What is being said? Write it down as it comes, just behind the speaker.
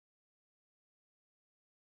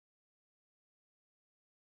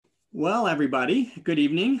Well, everybody, good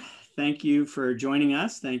evening. Thank you for joining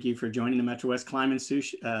us. Thank you for joining the MetroWest Climate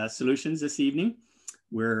Solutions this evening.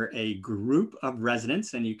 We're a group of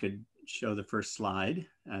residents, and you could show the first slide,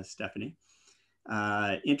 Stephanie,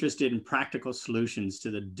 interested in practical solutions to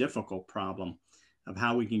the difficult problem of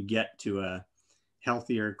how we can get to a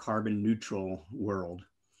healthier carbon neutral world.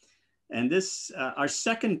 And this, our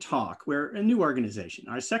second talk, we're a new organization.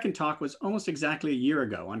 Our second talk was almost exactly a year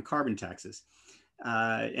ago on carbon taxes.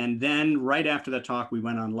 And then right after the talk, we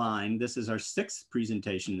went online. This is our sixth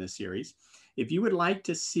presentation in this series. If you would like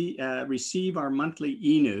to receive our monthly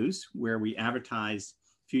e-news, where we advertise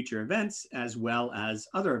future events as well as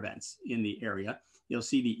other events in the area, you'll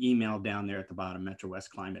see the email down there at the bottom,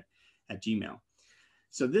 MetroWestClimate@gmail.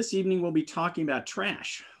 So this evening, we'll be talking about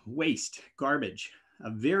trash, waste, garbage,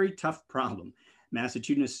 a very tough problem.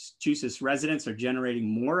 Massachusetts residents are generating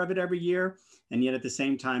more of it every year, and yet at the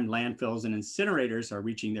same time, landfills and incinerators are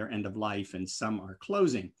reaching their end of life and some are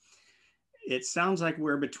closing. It sounds like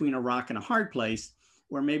we're between a rock and a hard place,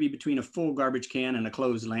 or maybe between a full garbage can and a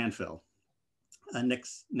closed landfill.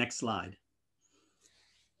 Next slide.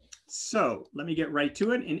 So let me get right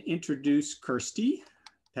to it and introduce Kirstie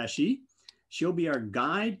Pecci. She'll be our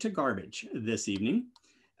guide to garbage this evening.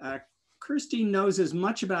 Kirstie knows as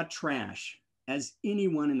much about trash as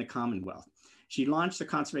anyone in the Commonwealth. She launched the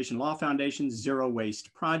Conservation Law Foundation's Zero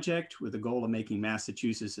Waste Project with the goal of making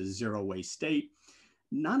Massachusetts a zero waste state.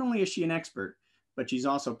 Not only is she an expert, but she's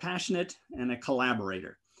also passionate and a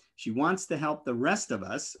collaborator. She wants to help the rest of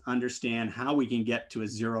us understand how we can get to a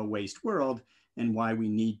zero waste world and why we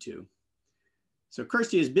need to. So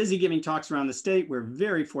Kirstie is busy giving talks around the state. We're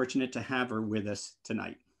very fortunate to have her with us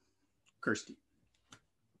tonight. Kirstie.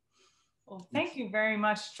 Well, thank you very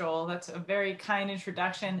much, Joel. That's a very kind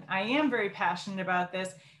introduction. I am very passionate about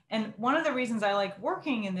this. And one of the reasons I like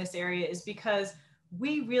working in this area is because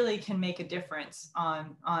we really can make a difference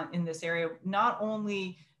in this area. Not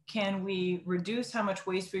only can we reduce how much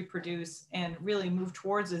waste we produce and really move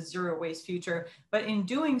towards a zero waste future, but in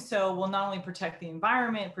doing so, we'll not only protect the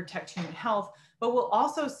environment, protect human health, but we'll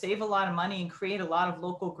also save a lot of money and create a lot of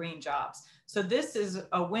local green jobs. So this is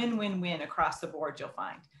a win-win-win across the board, you'll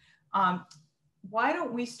find. Why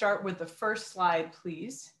don't we start with the first slide,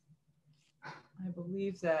 please? I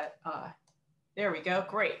believe that, there we go,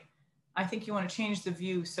 great. I think you want to change the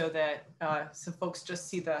view so that some folks just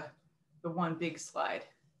see the one big slide.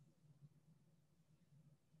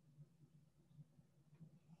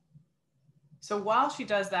 So while she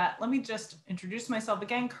does that, let me just introduce myself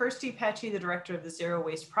again. Kirstie Pecci, the director of the Zero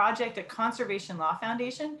Waste Project at Conservation Law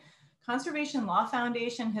Foundation. Conservation Law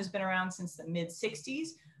Foundation has been around since the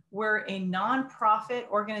mid-60s. We're a nonprofit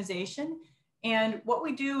organization. And what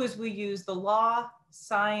we do is we use the law,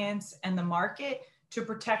 science, and the market to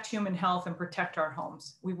protect human health and protect our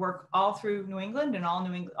homes. We work all through New England and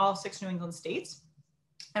all 6 New England states.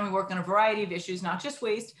 And we work on a variety of issues, not just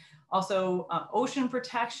waste, also ocean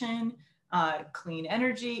protection, clean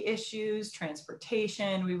energy issues,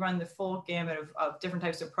 transportation. We run the full gamut of different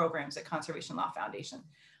types of programs at Conservation Law Foundation.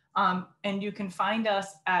 And you can find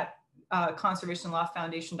us at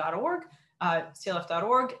conservationlawfoundation.org,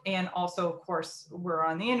 clf.org, and also, of course, we're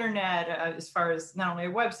on the internet as far as not only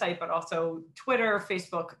a website, but also Twitter,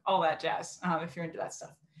 Facebook, all that jazz, if you're into that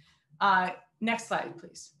stuff. Next slide,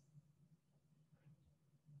 please.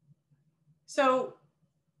 So,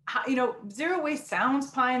 you know, zero waste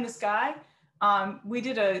sounds pie in the sky. We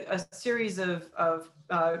did a series of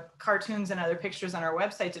cartoons and other pictures on our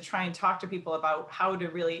website to try and talk to people about how to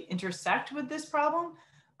really intersect with this problem.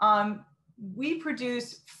 We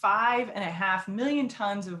produce 5.5 million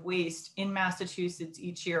tons of waste in Massachusetts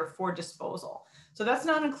each year for disposal. So that's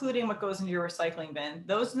not including what goes into your recycling bin.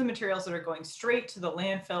 Those are the materials that are going straight to the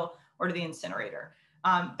landfill or to the incinerator.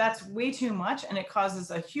 That's way too much, and it causes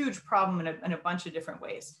a huge problem in a bunch of different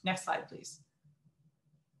ways. Next slide, please.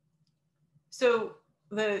 So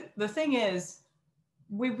the thing is,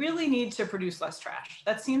 we really need to produce less trash.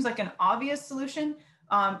 That seems like an obvious solution,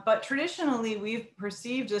 but traditionally we've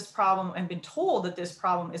perceived this problem and been told that this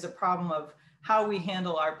problem is a problem of how we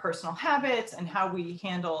handle our personal habits and how we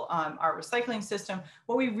handle our recycling system.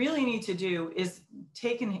 What we really need to do is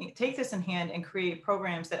take this in hand and create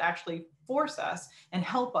programs that actually force us and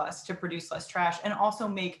help us to produce less trash, and also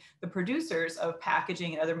make the producers of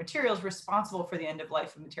packaging and other materials responsible for the end of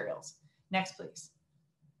life of materials. Next, please.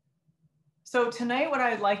 So tonight, what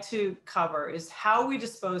I'd like to cover is how we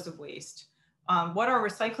dispose of waste, what our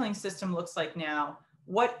recycling system looks like now,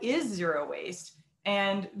 what is zero waste,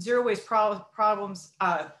 and zero waste programs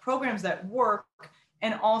that work,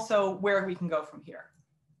 and also where we can go from here.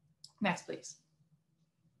 Next, please.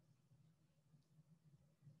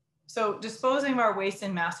 So disposing of our waste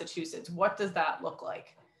in Massachusetts, what does that look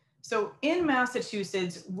like? So in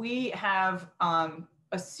Massachusetts, we have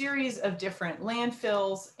a series of different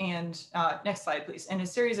landfills and, next slide please, and a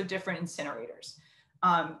series of different incinerators.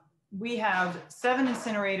 We have 7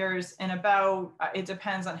 incinerators and about, it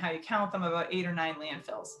depends on how you count them, about 8 or 9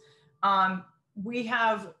 landfills. We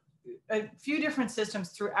have a few different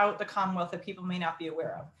systems throughout the Commonwealth that people may not be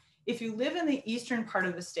aware of. If you live in the eastern part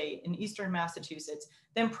of the state, in eastern Massachusetts,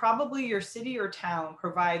 then probably your city or town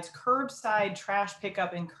provides curbside trash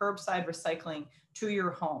pickup and curbside recycling to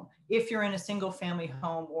your home, if you're in a single family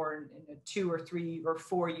home or in a 2 or 3 or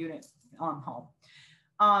 4 unit home.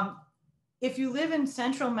 If you live in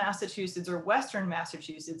central Massachusetts or western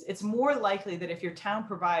Massachusetts, it's more likely that if your town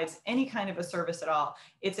provides any kind of a service at all,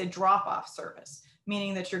 it's a drop-off service,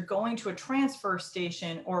 meaning that you're going to a transfer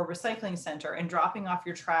station or a recycling center and dropping off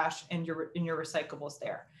your trash and your recyclables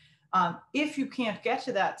there. If you can't get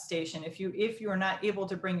to that station, if you're not able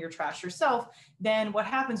to bring your trash yourself, then what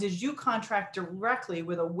happens is you contract directly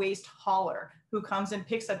with a waste hauler who comes and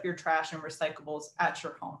picks up your trash and recyclables at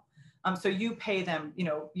your home. So you pay them,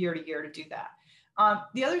 year to year to do that.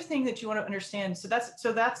 The other thing that you want to understand,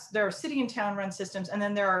 there are city and town run systems, and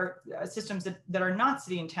then there are systems that are not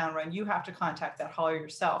city and town run. You have to contact that hauler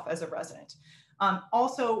yourself as a resident.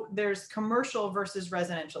 Also, there's commercial versus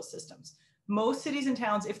residential systems. Most cities and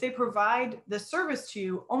towns, if they provide the service to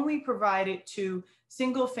you, only provide it to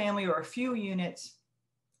single family or a few units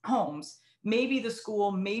homes, maybe the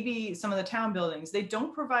school, maybe some of the town buildings. They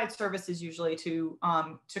don't provide services usually to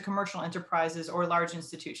commercial enterprises or large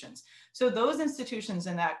institutions. So those institutions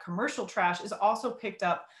and that commercial trash is also picked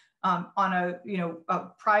up on a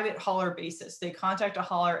private hauler basis. They contact a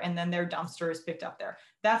hauler and then their dumpster is picked up there.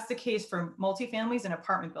 That's the case for multifamilies and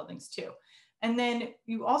apartment buildings too. And then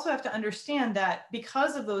you also have to understand that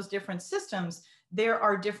because of those different systems, there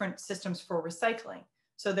are different systems for recycling.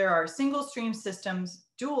 So there are single stream systems,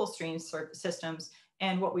 dual stream systems,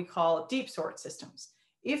 and what we call deep sort systems.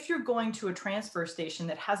 If you're going to a transfer station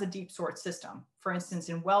that has a deep sort system, for instance,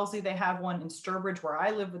 in Wellesley, they have one, in Sturbridge, where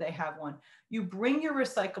I live, they have one, you bring your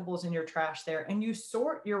recyclables and your trash there and you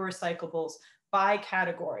sort your recyclables by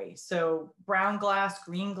category. So brown glass,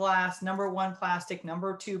 green glass, number 1 plastic,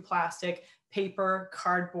 number 2 plastic, paper,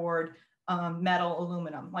 cardboard, metal,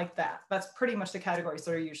 aluminum, like that. That's pretty much the categories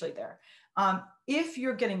that are usually there. If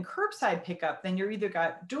you're getting curbside pickup, then you're either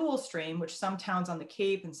got dual stream, which some towns on the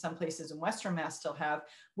Cape and some places in Western Mass still have,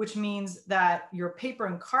 which means that your paper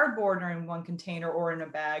and cardboard are in one container or in a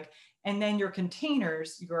bag. And then your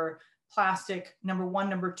containers, your plastic, number 1,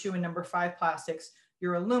 number 2, and number 5 plastics,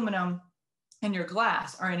 your aluminum and your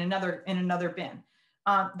glass are in another bin.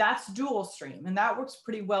 That's dual stream, and that works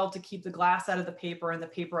pretty well to keep the glass out of the paper and the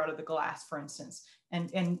paper out of the glass, for instance,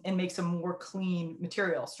 and makes a more clean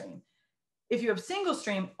material stream. If you have single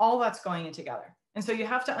stream, all that's going in together. And so you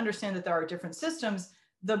have to understand that there are different systems.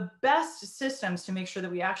 The best systems to make sure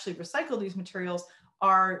that we actually recycle these materials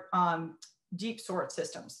are deep sort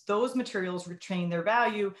systems. Those materials retain their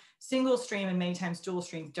value. Single stream and many times dual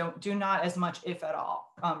stream do not as much, if at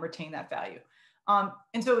all, retain that value.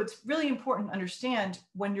 And so it's really important to understand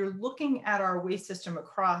when you're looking at our waste system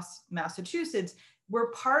across Massachusetts,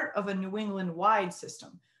 we're part of a New England-wide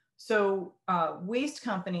system. So waste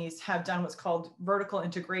companies have done what's called vertical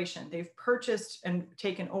integration. They've purchased and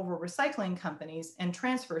taken over recycling companies and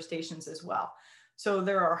transfer stations as well. So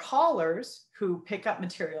there are haulers who pick up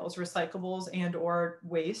materials, recyclables and or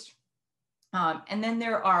waste. And then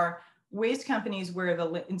there are waste companies where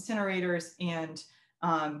the incinerators and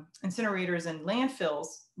landfills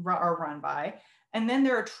are run by. And then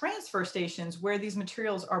there are transfer stations where these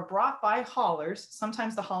materials are brought by haulers.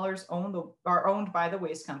 Sometimes the haulers are owned by the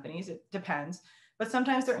waste companies, it depends, but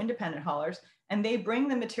sometimes they're independent haulers, and they bring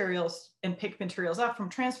the materials and pick materials up from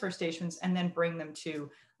transfer stations and then bring them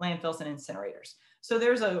to landfills and incinerators. So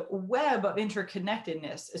there's a web of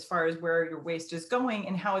interconnectedness as far as where your waste is going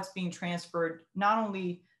and how it's being transported not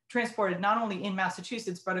only in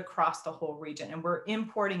Massachusetts, but across the whole region. And we're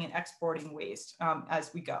importing and exporting waste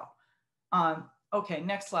as we go. Okay,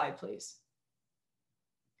 next slide, please.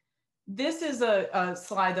 This is a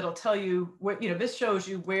slide that'll tell you what, this shows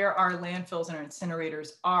you where our landfills and our incinerators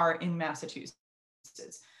are in Massachusetts.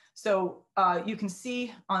 So you can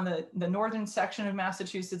see on the northern section of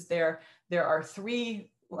Massachusetts there are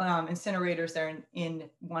 3 incinerators there in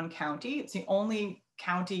one county. It's the only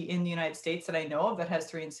county in the United States that I know of that has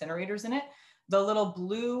 3 incinerators in it. The little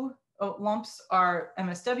blue lumps are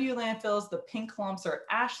MSW landfills, the pink lumps are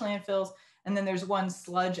ash landfills, and then there's one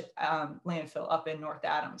sludge landfill up in North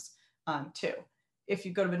Adams too. If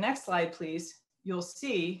you go to the next slide, please, you'll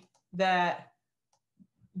see that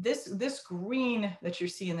this green that you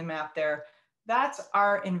see in the map there, that's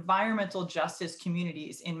our environmental justice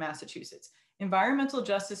communities in Massachusetts. Environmental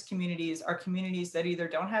justice communities are communities that either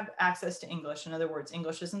don't have access to English, in other words,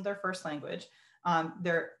 English isn't their first language,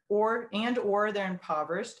 or they're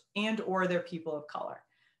impoverished, or they're people of color.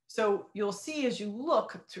 So you'll see as you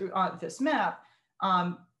look through this map,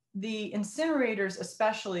 the incinerators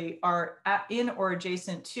especially are in or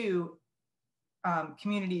adjacent to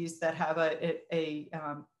communities that have a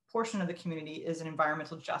portion of the community is an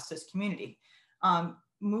environmental justice community.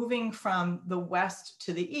 Moving from the west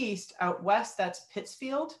to the east, out west, that's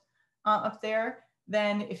Pittsfield up there.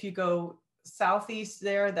 Then if you go southeast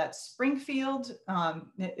there, that's Springfield.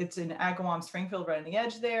 It's in Agawam, Springfield, right on the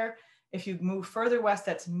edge there. If you move further west,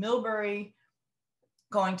 that's Millbury.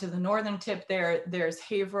 Going to the northern tip there, there's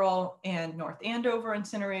Haverhill and North Andover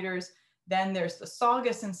incinerators. Then there's the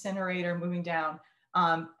Saugus incinerator moving down.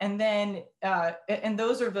 And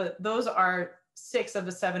those are 6 of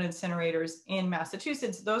the 7 incinerators in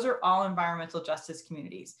Massachusetts. Those are all environmental justice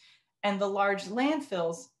communities. And the large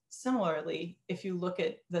landfills, similarly, if you look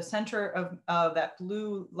at the center of that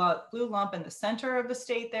blue lump in the center of the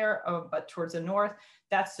state there, but towards the north,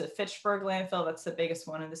 that's the Fitchburg landfill. That's the biggest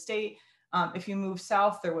one in the state. If you move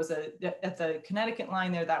south, there was at the Connecticut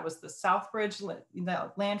line there, that was the Southbridge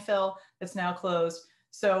landfill that's now closed.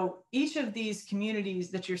 So each of these communities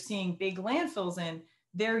that you're seeing big landfills in,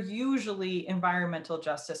 they're usually environmental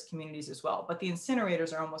justice communities as well, but the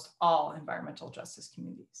incinerators are almost all environmental justice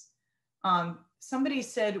communities. Somebody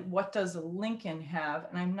said, what does Lincoln have?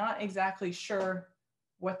 And I'm not exactly sure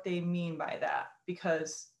what they mean by that,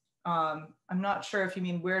 because I'm not sure if you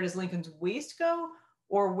mean where does Lincoln's waste go,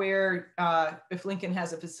 or where, if Lincoln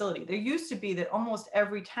has a facility. There used to be that almost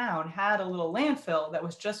every town had a little landfill that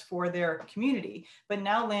was just for their community, but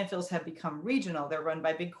now landfills have become regional. They're run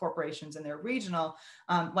by big corporations and they're regional,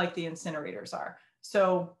 like the incinerators are.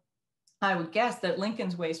 So I would guess that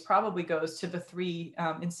Lincoln's waste probably goes to the 3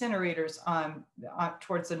 incinerators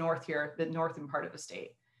towards the north here, the northern part of the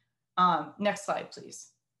state. Next slide, please.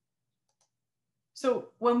 So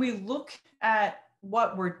when we look at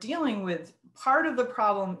what we're dealing with, part of the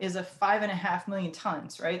problem is a 5.5 million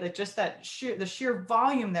tons, right? Like just that the sheer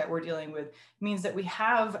volume that we're dealing with means that we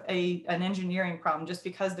have an engineering problem just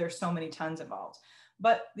because there's so many tons involved.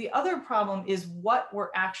 But the other problem is what we're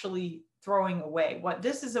actually throwing away.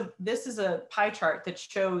 This is a pie chart that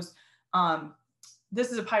shows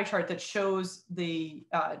the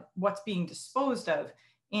what's being disposed of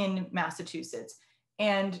in Massachusetts,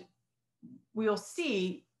 and we'll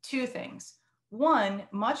see 2 things. One,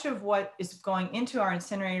 much of what is going into our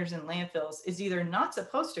incinerators and landfills is either not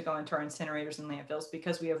supposed to go into our incinerators and landfills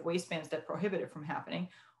because we have waste bans that prohibit it from happening,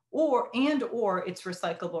 or it's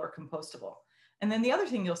recyclable or compostable. And then the other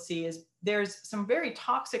thing you'll see is there's some very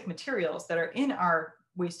toxic materials that are in our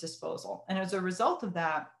waste disposal. And as a result of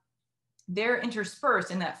that, they're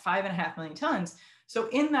interspersed in that 5.5 million tons. So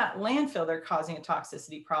in that landfill, they're causing a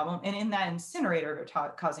toxicity problem. And in that incinerator,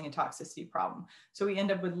 they're causing a toxicity problem. So we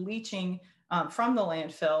end up with leaching from the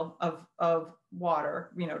landfill of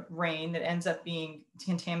water, rain that ends up being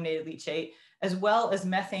contaminated leachate, as well as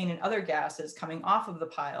methane and other gases coming off of the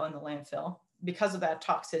pile in the landfill because of that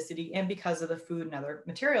toxicity and because of the food and other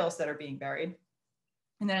materials that are being buried.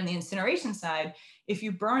 And then on the incineration side, if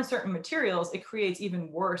you burn certain materials, it creates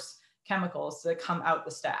even worse chemicals that come out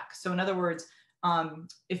the stack. So in other words,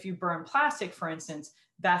 if you burn plastic, for instance,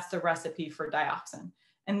 that's the recipe for dioxin.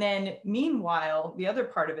 And then meanwhile, the other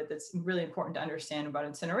part of it that's really important to understand about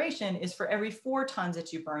incineration is for every 4 tons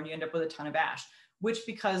that you burn, you end up with a ton of ash, which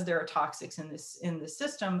because there are toxics in the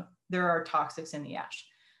system, there are toxics in the ash.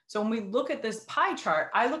 So when we look at this pie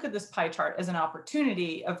chart, I look at this pie chart as an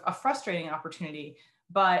opportunity, a frustrating opportunity,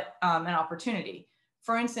 but an opportunity.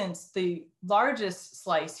 For instance, the largest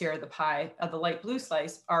slice here of the pie, the light blue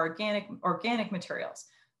slice, are organic materials.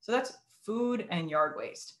 So that's food and yard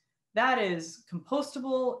waste. That is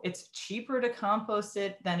compostable. It's cheaper to compost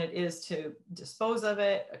it than it is to dispose of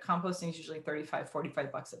it. Composting is usually 35, 45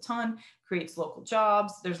 bucks a ton, creates local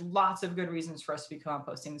jobs. There's lots of good reasons for us to be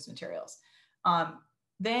composting these materials.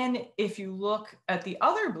 Then if you look at the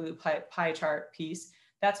other blue pie chart piece,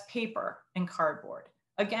 that's paper and cardboard.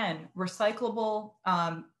 Again, recyclable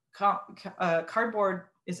cardboard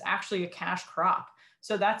is actually a cash crop.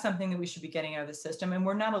 So that's something that we should be getting out of the system. And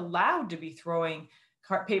we're not allowed to be throwing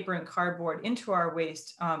paper and cardboard into our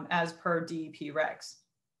waste as per DEP regs.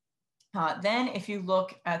 Then if you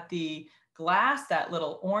look at the glass, that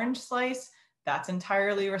little orange slice, that's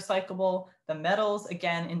entirely recyclable. The metals,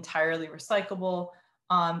 again, entirely recyclable.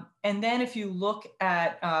 And then if you look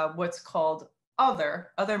at what's called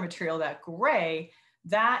other material, that gray,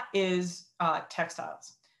 That is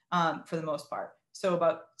textiles for the most part. So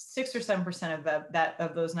about 6 or 7%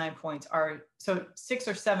 of those 9 points are, so 6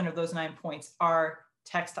 or 7 of those 9 points are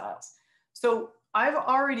textiles. So I've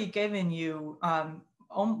already given you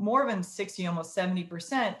more than 60, almost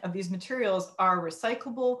 70% of these materials are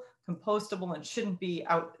recyclable, compostable, and shouldn't be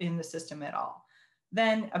out in the system at all.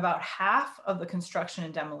 Then about half of the construction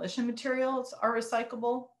and demolition materials are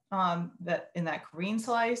recyclable, in that green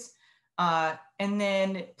slice. And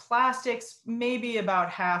then plastics, maybe about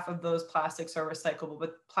half of those plastics are recyclable,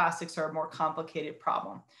 but plastics are a more complicated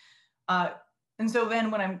problem. And so then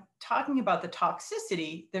when I'm talking about the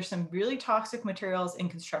toxicity, there's some really toxic materials in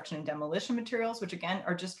construction and demolition materials, which again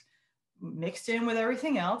are just mixed in with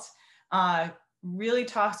everything else. Really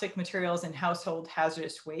toxic materials in household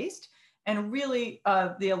hazardous waste. And really,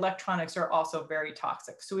 the electronics are also very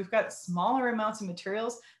toxic. So we've got smaller amounts of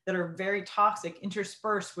materials that are very toxic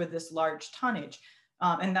interspersed with this large tonnage.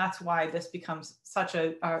 And that's why this becomes such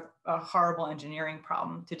a horrible engineering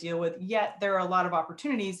problem to deal with. Yet there are a lot of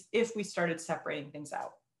opportunities if we started separating things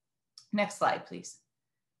out. Next slide, please.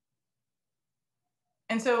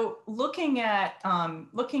 And so looking at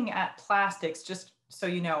plastics, just so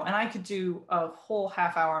you know, and I could do a whole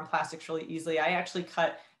half hour on plastics really easily. I actually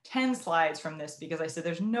cut 10 slides from this because I said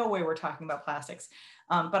there's no way we're talking about plastics,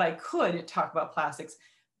 but I could talk about plastics.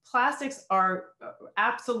 Plastics are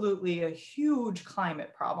absolutely a huge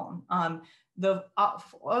climate problem. The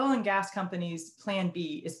oil and gas companies' plan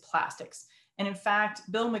B is plastics. And in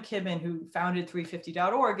fact, Bill McKibben, who founded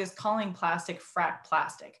 350.org, is calling plastic frack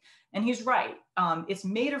plastic. And he's right. It's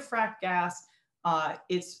made of frack gas.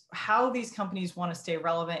 It's how these companies want to stay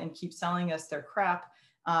relevant and keep selling us their crap.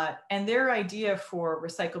 And their idea for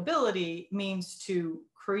recyclability means to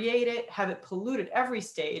create it, have it pollute at every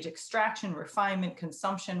stage: extraction, refinement,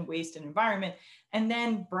 consumption, waste, and environment, and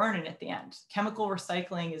then burn it at the end. Chemical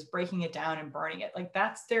recycling is breaking it down and burning it. Like,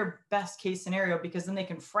 that's their best case scenario, because then they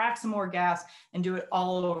can frack some more gas and do it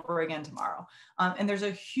all over again tomorrow. And there's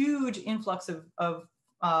a huge influx of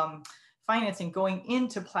financing going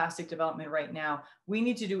into plastic development right now. We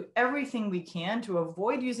need to do everything we can to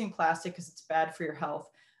avoid using plastic because it's bad for your health.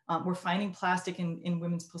 We're finding plastic in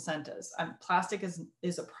women's placentas. Plastic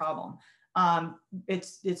is a problem.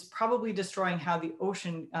 It's probably destroying how the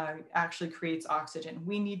ocean actually creates oxygen.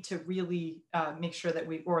 We need to really make sure that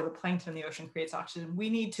or the plankton in the ocean creates oxygen. We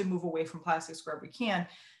need to move away from plastics wherever we can.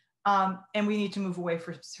 And we need to move away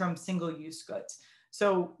from single-use goods.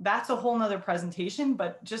 So that's a whole nother presentation,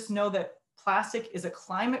 but just know that plastic is a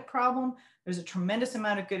climate problem. There's a tremendous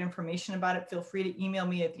amount of good information about it. Feel free to email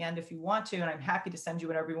me at the end if you want to, and I'm happy to send you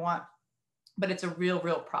whatever you want, but it's a real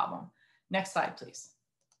problem. Next slide, please.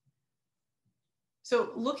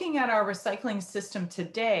 So looking at our recycling system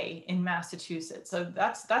today in Massachusetts, so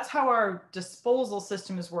that's how our disposal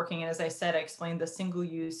system is working. And as I said, I explained the single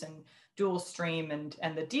use and dual stream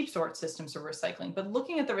and the deep sort systems of recycling. But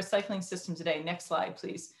looking at the recycling system today, next slide,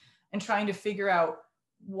 please, and trying to figure out,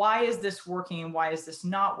 why is this working and why is this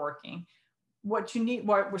not working? What you need,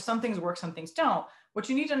 where some things work, some things don't. What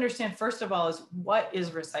you need to understand, first of all, is what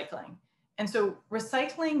is recycling? And so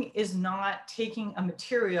recycling is not taking a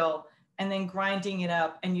material and then grinding it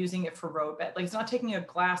up and using it for road bed. Like, it's not taking a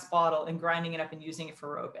glass bottle and grinding it up and using it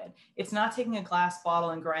for road bed. It's not taking a glass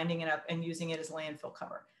bottle and grinding it up and using it as landfill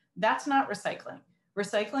cover. That's not recycling.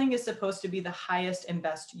 Recycling is supposed to be the highest and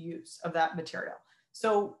best use of that material.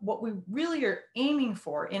 So what we really are aiming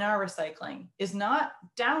for in our recycling is not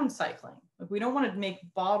downcycling. Like, we don't want to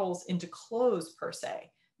make bottles into clothes per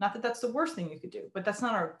se. Not that that's the worst thing you could do, but that's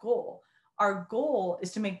not our goal. Our goal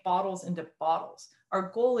is to make bottles into bottles. Our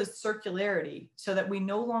goal is circularity, so that we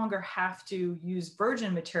no longer have to use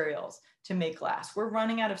virgin materials to make glass. We're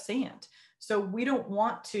running out of sand. So we don't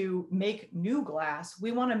want to make new glass.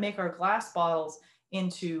 We want to make our glass bottles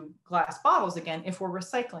into glass bottles again if we're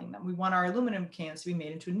recycling them. We want our aluminum cans to be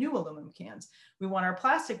made into new aluminum cans. We want our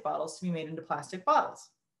plastic bottles to be made into plastic bottles.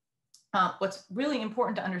 What's really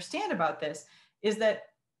important to understand about this is that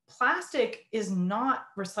plastic is not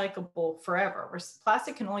recyclable forever.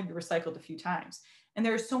 Plastic can only be recycled a few times. And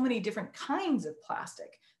there are so many different kinds of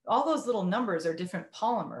plastic. All those little numbers are different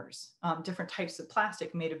polymers, different types of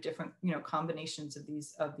plastic made of different, combinations of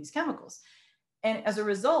these chemicals. And as a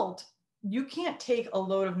result, you can't take a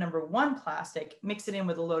load of number 1 plastic, mix it in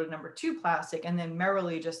with a load of number 2 plastic, and then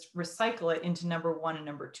merrily just recycle it into number 1 and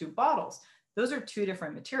number 2 bottles. Those are 2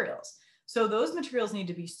 different materials. So those materials need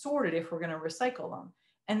to be sorted if we're going to recycle them.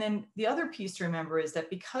 And then the other piece to remember is that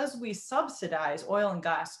because we subsidize oil and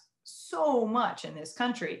gas so much in this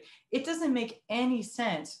country. It doesn't make any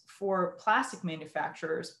sense for plastic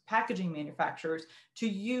manufacturers, packaging manufacturers to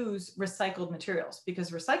use recycled materials,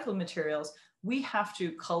 because recycled materials, we have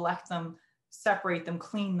to collect them, separate them,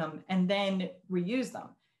 clean them, and then reuse them.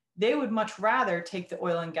 They would much rather take the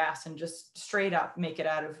oil and gas and just straight up make it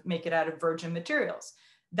out of virgin materials.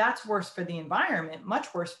 That's worse for the environment,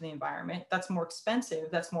 much worse for the environment. That's more expensive,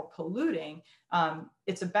 that's more polluting.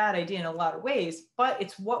 It's a bad idea in a lot of ways, but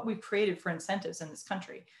it's what we've created for incentives in this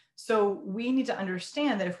country. So we need to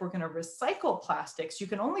understand that if we're going to recycle plastics, you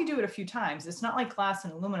can only do it a few times. It's not like glass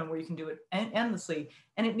and aluminum where you can do it endlessly,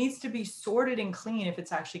 and it needs to be sorted and clean if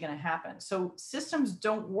it's actually going to happen. So systems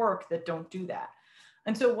don't work that don't do that.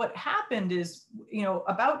 And so what happened is,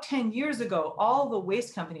 about 10 years ago, all the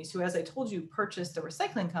waste companies who, as I told you, purchased the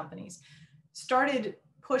recycling companies, started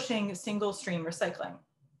pushing single stream recycling.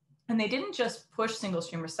 And they didn't just push single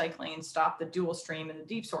stream recycling and stop the dual stream and the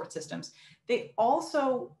deep sort systems. They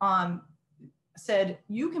also said,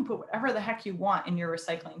 you can put whatever the heck you want in your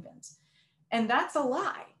recycling bins. And that's a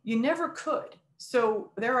lie. You never could. So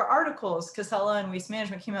there are articles, Casella and Waste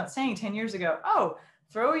Management came out saying 10 years ago, oh,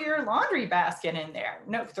 throw your laundry basket in there.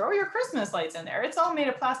 No, throw your Christmas lights in there. It's all made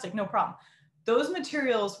of plastic, no problem. Those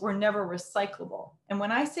materials were never recyclable. And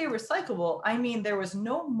when I say recyclable, I mean there was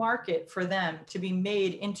no market for them to be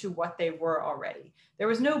made into what they were already. There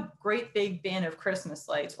was no great big bin of Christmas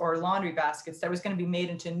lights or laundry baskets that was going to be made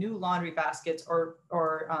into new laundry baskets or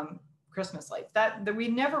Christmas lights. That we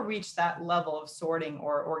never reached that level of sorting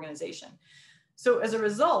or organization. So as a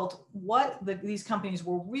result, what these companies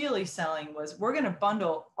were really selling was, we're going to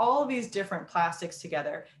bundle all these different plastics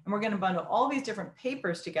together, and we're going to bundle all these different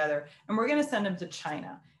papers together, and we're going to send them to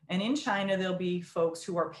China. And in China, there'll be folks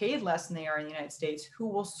who are paid less than they are in the United States who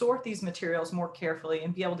will sort these materials more carefully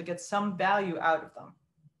and be able to get some value out of them.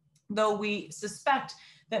 Though we suspect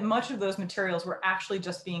that much of those materials were actually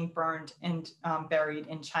just being burned and buried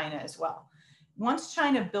in China as well. Once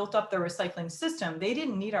China built up their recycling system, they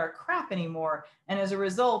didn't need our crap anymore. And as a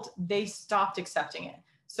result, they stopped accepting it.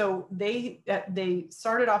 So they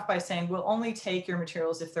started off by saying, we'll only take your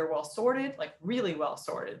materials if they're well sorted, like really well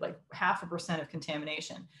sorted, like 0.5% of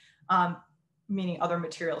contamination, meaning other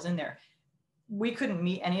materials in there. We couldn't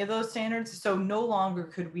meet any of those standards. So no longer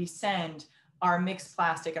could we send our mixed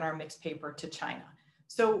plastic and our mixed paper to China.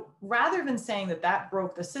 So rather than saying that that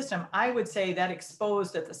broke the system, I would say that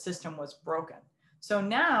exposed that the system was broken. So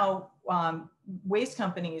now waste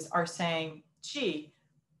companies are saying, gee,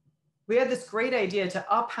 we had this great idea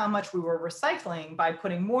to up how much we were recycling by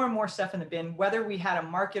putting more and more stuff in the bin, whether we had a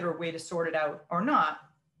market or way to sort it out or not.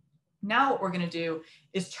 Now what we're going to do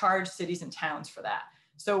is charge cities and towns for that.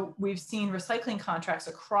 So we've seen recycling contracts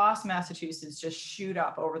across Massachusetts just shoot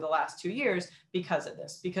up over the last 2 years because of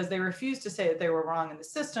this, because they refuse to say that they were wrong in the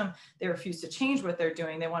system. They refuse to change what they're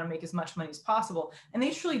doing. They want to make as much money as possible. And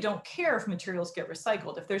they truly don't care if materials get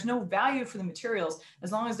recycled. If there's no value for the materials,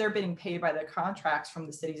 as long as they're being paid by the contracts from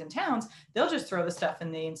the cities and towns, they'll just throw the stuff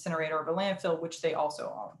in the incinerator or the landfill, which they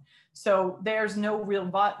also own. So there's no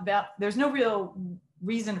real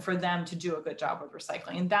reason for them to do a good job with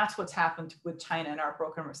recycling. And that's what's happened with China and our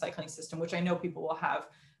broken recycling system, which I know people will have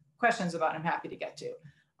questions about. I'm happy to get to.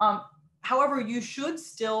 However, you should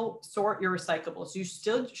still sort your recyclables. You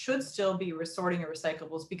should still be sorting your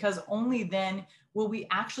recyclables, because only then will we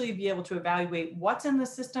actually be able to evaluate what's in the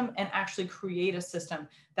system and actually create a system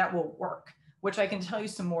that will work, which I can tell you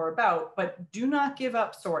some more about. But do not give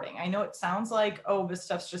up sorting. I know it sounds like, oh, this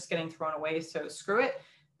stuff's just getting thrown away, so screw it.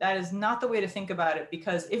 That is not the way to think about it,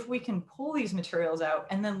 because if we can pull these materials out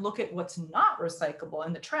and then look at what's not recyclable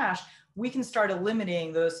in the trash, we can start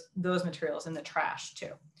eliminating those materials in the trash too.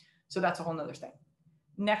 So that's a whole nother thing.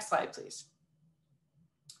 Next slide, please.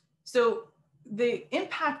 So the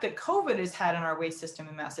impact that COVID has had on our waste system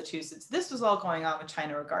in Massachusetts, this was all going on with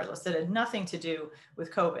China regardless. It had nothing to do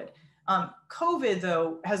with COVID. COVID,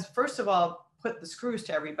 though, has first of all put the screws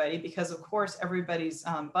to everybody, because of course everybody's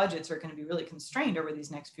budgets are going to be really constrained over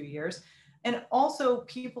these next few years. And also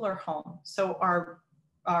people are home. So our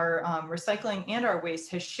recycling and our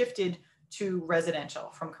waste has shifted to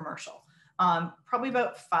residential from commercial. Probably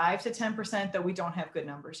about 5 to 10%, though we don't have good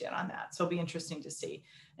numbers yet on that. So it'll be interesting to see.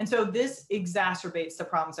 And so this exacerbates the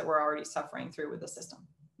problems that we're already suffering through with the system.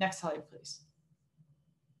 Next slide, please.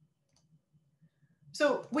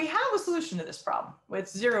 So we have a solution to this problem with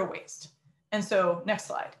zero waste. And so next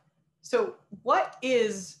slide. So what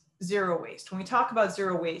is zero waste? When we talk about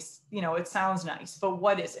zero waste, it sounds nice, but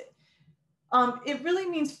what is it? It really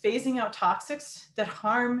means phasing out toxics that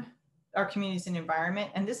harm our communities and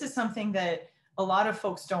environment. And this is something that a lot of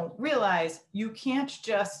folks don't realize. You can't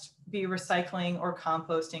just be recycling or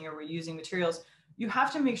composting or reusing materials, you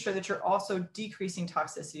have to make sure that you're also decreasing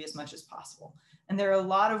toxicity as much as possible. And there are a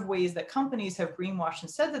lot of ways that companies have greenwashed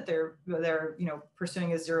and said that they're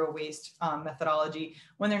pursuing a zero waste methodology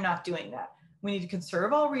when they're not doing that. We need to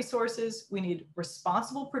conserve all resources. We need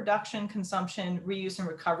responsible production, consumption, reuse, and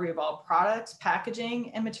recovery of all products,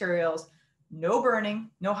 packaging, and materials. No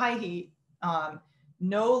burning, no high heat,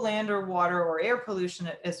 no land or water or air pollution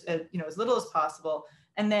as little as possible.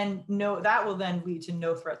 And then that will then lead to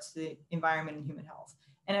no threats to the environment and human health.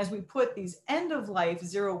 And as we put these end of life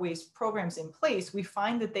zero waste programs in place, we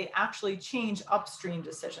find that they actually change upstream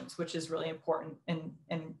decisions, which is really important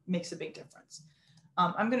and makes a big difference.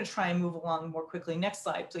 I'm going to try and move along more quickly. Next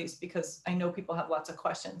slide, please, because I know people have lots of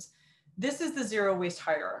questions. This is the zero waste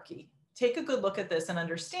hierarchy. Take a good look at this and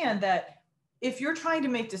understand that if you're trying to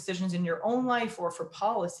make decisions in your own life or for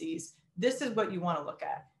policies, this is what you want to look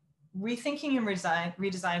at. Rethinking and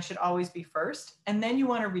redesign should always be first, and then you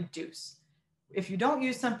want to reduce. If you don't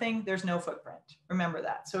use something, there's no footprint. Remember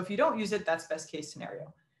that. So if you don't use it, that's best case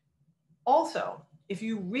scenario. Also, if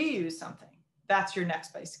you reuse something, that's your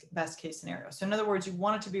next best case scenario. So in other words, you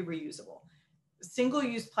want it to be reusable.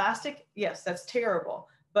 Single-use plastic, yes, that's terrible,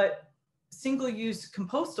 but single-use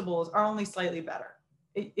compostables are only slightly better.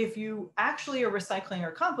 If you actually are recycling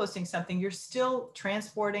or composting something, you're still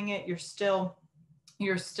transporting it, you're still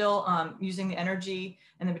using the energy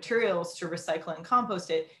and the materials to recycle and compost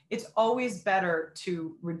it. It's always better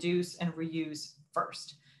to reduce and reuse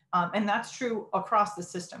first. And that's true across the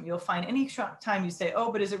system. You'll find any time you say,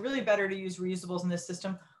 oh, but is it really better to use reusables in this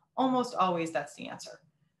system? Almost always that's the answer.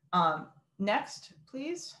 Next,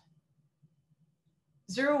 please.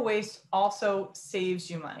 Zero waste also saves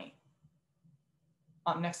you money.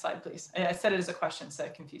 Next slide, please. I said it as a question, so I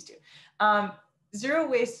confused you. Zero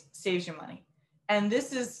waste saves you money. And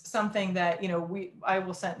this is something that, I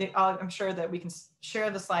will send, I'm sure that we can share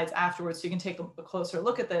the slides afterwards so you can take a closer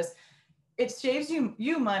look at this. It saves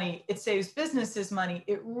you money, it saves businesses money,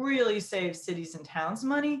 it really saves cities and towns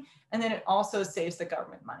money, and then it also saves the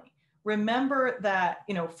government money. Remember that,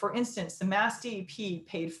 for instance, the Mass DEP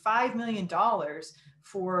paid $5 million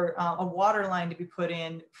for a water line to be put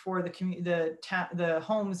in for the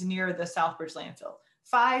homes near the Southbridge landfill.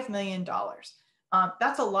 $5 million.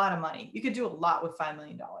 That's a lot of money. You could do a lot with $5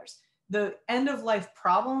 million. The end-of-life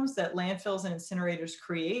problems that landfills and incinerators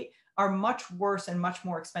create are much worse and much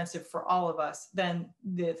more expensive for all of us than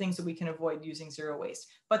the things that we can avoid using zero waste.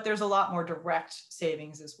 But there's a lot more direct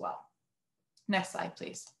savings as well. Next slide,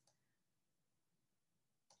 please.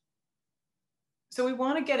 So we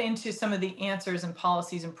want to get into some of the answers and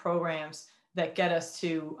policies and programs that get us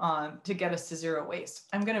to zero waste.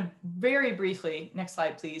 I'm going to very briefly, next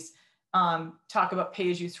slide, please, talk about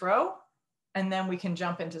pay-as-you-throw, and then we can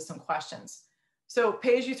jump into some questions. So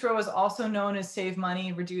pay-as-you-throw is also known as save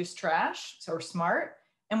money, reduce trash, or SMART.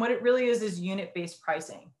 And what it really is unit-based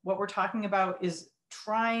pricing. What we're talking about is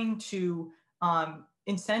trying to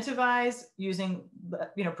incentivize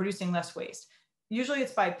producing less waste. Usually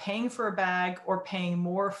it's by paying for a bag or paying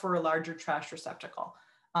more for a larger trash receptacle.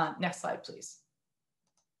 Next slide, please.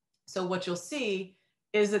 So what you'll see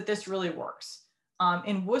is that this really works.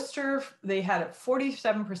 In Worcester, they had a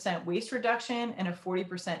 47% waste reduction and a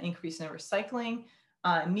 40% increase in recycling.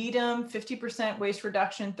 Needham, 50% waste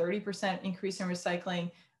reduction, 30% increase in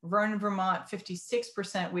recycling. Vernon, Vermont,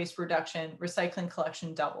 56% waste reduction, recycling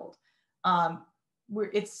collection doubled.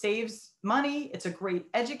 It saves money. It's a great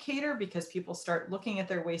educator because people start looking at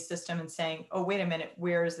their waste system and saying, oh, wait a minute,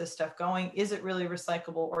 where is this stuff going? Is it really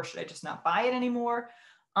recyclable, or should I just not buy it anymore?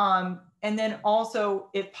 And then also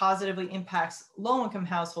it positively impacts low-income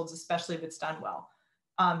households, especially if it's done well.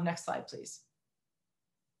 Next slide, please.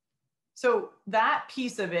 So that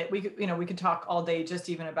piece of it, we could talk all day just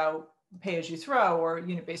even about pay-as-you-throw or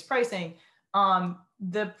unit-based pricing.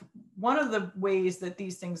 One of the ways that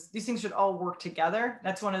these things should all work together,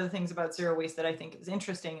 that's one of the things about zero waste that I think is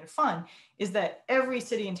interesting and fun, is that every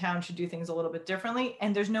city and town should do things a little bit differently,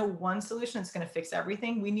 and there's no one solution that's going to fix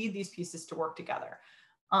everything. We need these pieces to work together.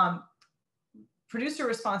 Producer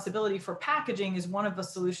responsibility for packaging is one of the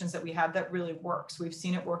solutions that we have that really works. We've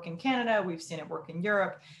seen it work in Canada, we've seen it work in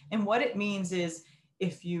Europe. And what it means is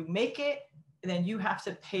if you make it, then you have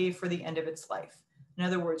to pay for the end of its life. In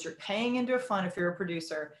other words, you're paying into a fund if you're a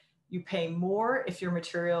producer. You pay more if your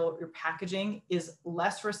material, your packaging is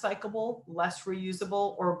less recyclable, less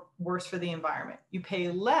reusable, or worse for the environment. You pay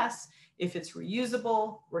less if it's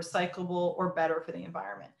reusable, recyclable, or better for the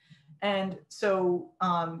environment. And so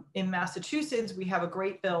in Massachusetts, we have a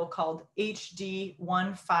great bill called HD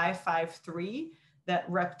 1553 that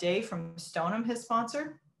Rep. Day from Stoneham has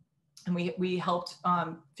sponsored. And we helped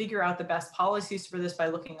figure out the best policies for this by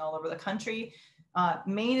looking all over the country.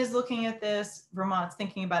 Maine is looking at this, Vermont's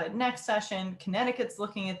thinking about it next session, Connecticut's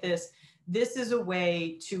looking at this. This is a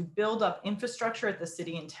way to build up infrastructure at the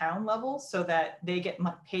city and town level so that they get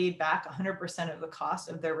paid back 100% of the cost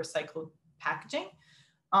of their recycled packaging.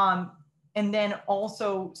 And then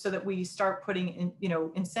also so that we start putting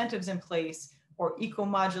in, incentives in place, or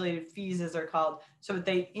eco-modulated fees as they're called, so that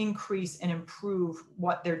they increase and improve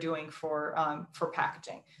what they're doing for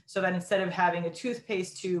packaging. So that instead of having a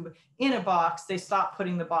toothpaste tube in a box, they stop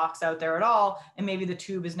putting the box out there at all, and maybe the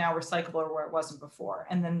tube is now recyclable where it wasn't before.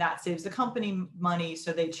 And then that saves the company money,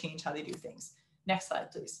 so they change how they do things. Next slide,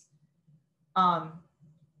 please.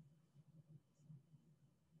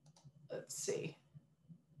 Let's see.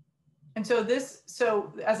 And so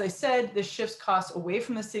as I said, this shifts costs away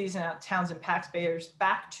from the cities and towns and taxpayers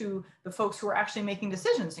back to the folks who are actually making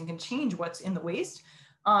decisions and can change what's in the waste.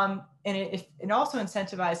 And it also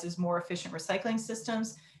incentivizes more efficient recycling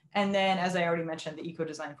systems. And then, as I already mentioned, the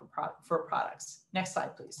eco-design for products. Next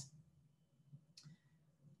slide, please.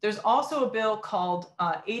 There's also a bill called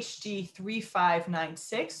HD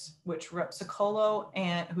 3596, which Rep. Sicolo,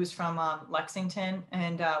 who's from Lexington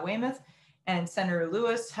and Weymouth, and Senator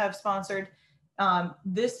Lewis have sponsored.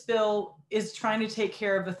 This bill is trying to take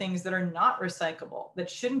care of the things that are not recyclable, that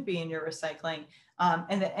shouldn't be in your recycling,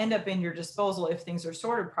 and that end up in your disposal if things are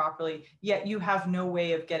sorted properly, yet you have no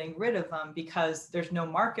way of getting rid of them because there's no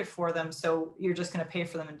market for them, so you're just going to pay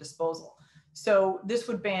for them in disposal. So this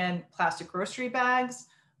would ban plastic grocery bags,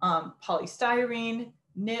 polystyrene,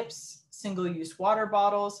 nips, single-use water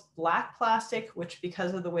bottles, black plastic, which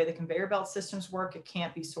because of the way the conveyor belt systems work, it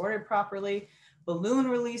can't be sorted properly, balloon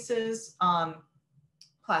releases,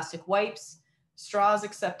 plastic wipes, straws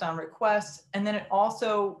except on request. And then it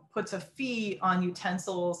also puts a fee on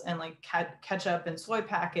utensils and like ketchup and soy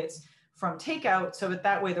packets from takeout, so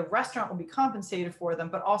that way the restaurant will be compensated for them,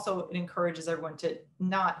 but also it encourages everyone to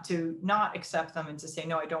not accept them and to say,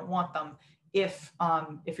 no, I don't want them if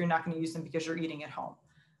you're not going to use them because you're eating at home.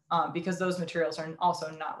 Because those materials are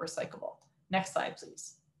also not recyclable. Next slide,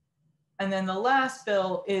 please. And then the last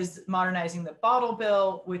bill is modernizing the bottle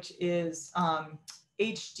bill, which is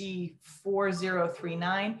HD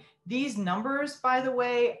 4039. These numbers, by the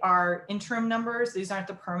way, are interim numbers. These aren't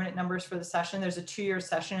the permanent numbers for the session. There's a 2-year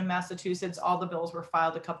session in Massachusetts. All the bills were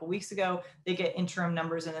filed a couple weeks ago. They get interim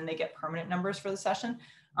numbers and then they get permanent numbers for the session.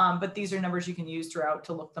 But these are numbers you can use throughout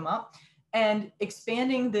to look them up. And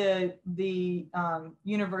expanding the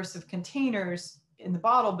universe of containers in the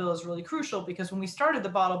bottle bill is really crucial, because when we started the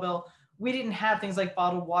bottle bill, we didn't have things like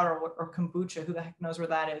bottled water or kombucha. Who the heck knows where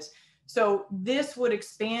that is? So this would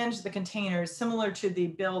expand the containers, similar to the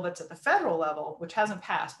bill that's at the federal level, which hasn't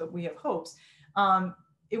passed, but we have hopes.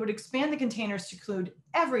 It would expand the containers to include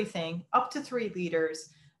everything up to 3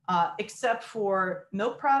 liters, except for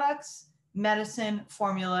milk products, medicine,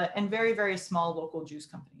 formula, and very, very small local juice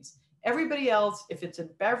companies. Everybody else, if it's a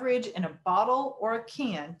beverage in a bottle or a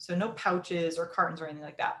can, so no pouches or cartons or anything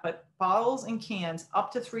like that, but bottles and cans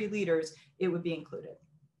up to 3 liters, it would be included,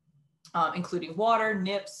 including water,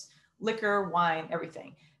 nips, liquor, wine,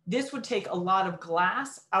 everything. This would take a lot of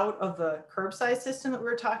glass out of the curbside system that we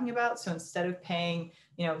were talking about. So instead of paying,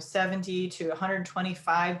 $70 to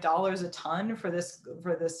 $125 a ton for this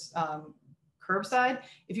curbside,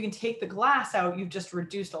 if you can take the glass out, you've just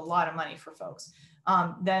reduced a lot of money for folks.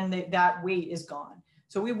 Then that weight is gone.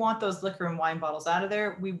 So we want those liquor and wine bottles out of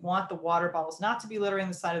there. We want the water bottles not to be littering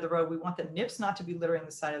the side of the road. We want the nips not to be littering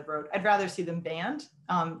the side of the road. I'd rather see them banned,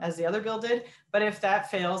 as the other bill did. But if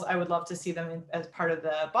that fails, I would love to see them as part of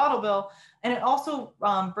the bottle bill. And it also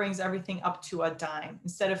brings everything up to a dime.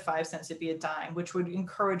 Instead of 5 cents, it'd be a dime, which would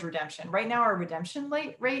encourage redemption. Right now, our redemption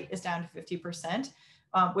rate is down to 50%.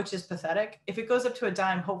 Which is pathetic. If it goes up to a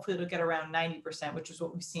dime, hopefully it'll get around 90%, which is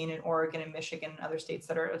what we've seen in Oregon and Michigan and other states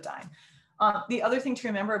that are at a dime. The other thing to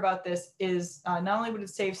remember about this is not only would it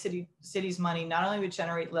save cities money, not only would it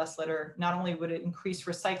generate less litter, not only would it increase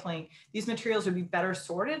recycling, these materials would be better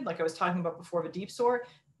sorted, like I was talking about before, the deep sort.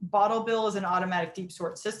 Bottle bill is an automatic deep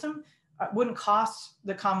sort system. Wouldn't cost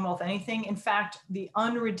the Commonwealth anything. In fact, the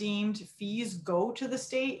unredeemed fees go to the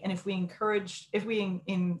state. And if we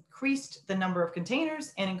increased the number of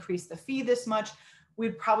containers and increased the fee this much,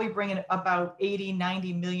 we'd probably bring in about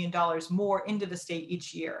 $80–90 million more into the state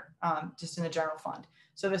each year, just in the general fund.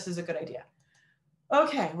 So this is a good idea.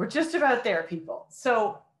 Okay, we're just about there, people.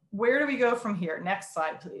 So where do we go from here? Next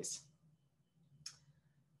slide, please.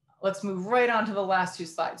 Let's move right on to the last 2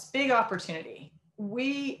 slides. Big opportunity.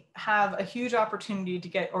 We have a huge opportunity to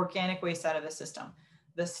get organic waste out of the system.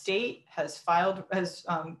 The state has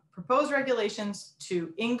proposed regulations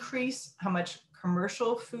to increase how much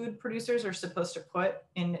commercial food producers are supposed to put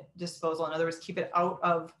in disposal. In other words, keep it out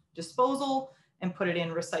of disposal and put it in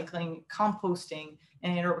recycling, composting,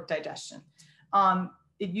 and anaerobic digestion.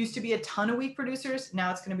 It used to be a ton of wheat producers.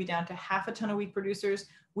 Now it's going to be down to half a ton of wheat producers.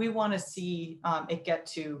 We want to see it get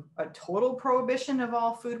to a total prohibition of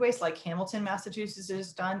all food waste, like Hamilton, Massachusetts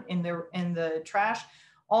has done in the trash.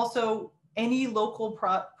 Also, any local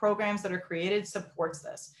programs that are created supports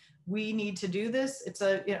this. We need to do this. It's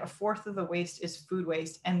a fourth of the waste is food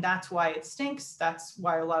waste, and that's why it stinks. That's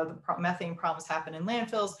why a lot of the methane problems happen in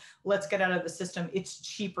landfills. Let's get out of the system. It's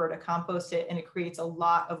cheaper to compost it, and it creates a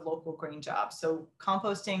lot of local green jobs. So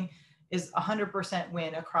composting is 100%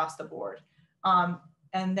 win across the board.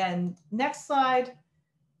 And then next slide,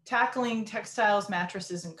 tackling textiles,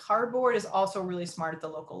 mattresses, and cardboard is also really smart at the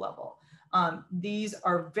local level. These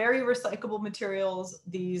are very recyclable materials.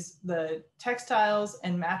 The textiles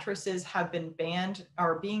and mattresses have been banned,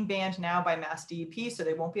 are being banned now by Mass DEP, so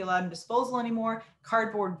they won't be allowed in disposal anymore.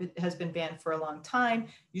 Cardboard has been banned for a long time.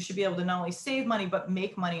 You should be able to not only save money, but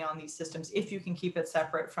make money on these systems if you can keep it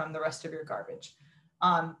separate from the rest of your garbage.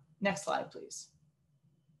 Next slide, please.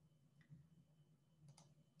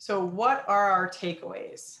 So what are our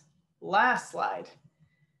takeaways? Last slide.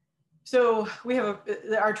 So we have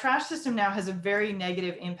our trash system now has a very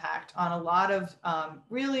negative impact on a lot of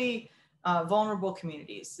really vulnerable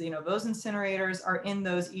communities. You know, those incinerators are in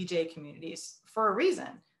those EJ communities for a reason,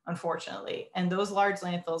 unfortunately. And those large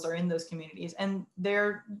landfills are in those communities, and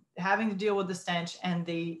they're having to deal with the stench and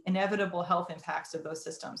the inevitable health impacts of those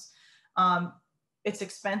systems. It's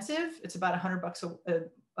expensive. It's about $100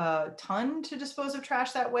 a ton to dispose of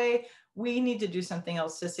trash that way. We need to do something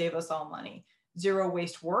else to save us all money. Zero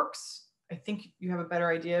waste works. I think you have a better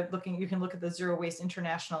idea. You can look at the Zero Waste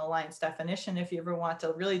International Alliance definition if you ever want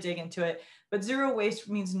to really dig into it. But zero waste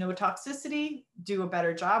means no toxicity. Do a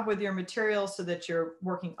better job with your materials so that you're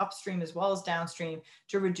working upstream as well as downstream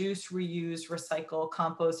to reduce, reuse, recycle,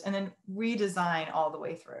 compost, and then redesign all the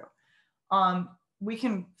way through. We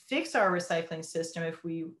can fix our recycling system if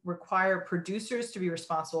we require producers to be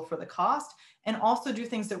responsible for the cost and also do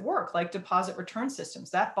things that work, like deposit return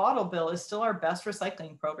systems. That bottle bill is still our best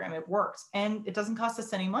recycling program. It works, and it doesn't cost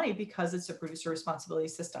us any money because it's a producer responsibility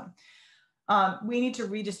system. We need to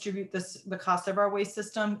redistribute the cost of our waste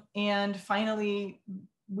system. And finally,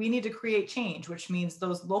 we need to create change, which means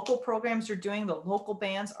those local programs you're doing, the local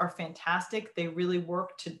bans are fantastic. They really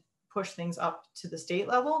work to push things up to the state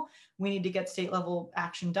level. We need to get state level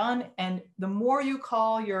action done. And the more you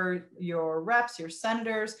call your reps, your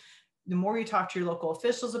senators, the more you talk to your local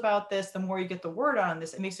officials about this, the more you get the word out on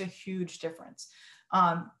this, it makes a huge difference.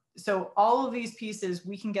 So all of these pieces,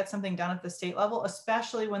 we can get something done at the state level,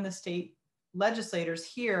 especially when the state legislators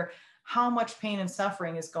hear how much pain and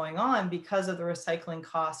suffering is going on because of the recycling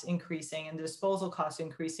costs increasing and the disposal costs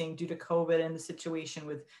increasing due to COVID and the situation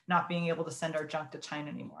with not being able to send our junk to China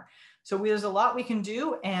anymore. So there's a lot we can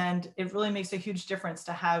do, and it really makes a huge difference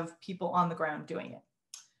to have people on the ground doing it.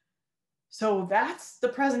 So that's the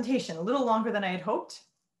presentation, a little longer than I had hoped,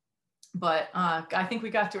 but I think we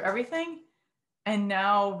got through everything. And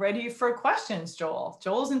now ready for questions, Joel.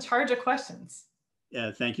 Joel's in charge of questions. Yeah,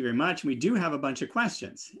 thank you very much. We do have a bunch of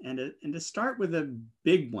questions. And to start with the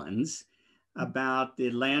big ones about the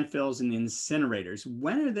landfills and the incinerators,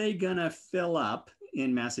 when are they going to fill up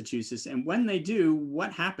in Massachusetts? And when they do,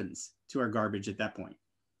 what happens to our garbage at that point?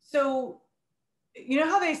 So, you know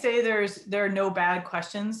how they say there are no bad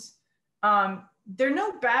questions? There are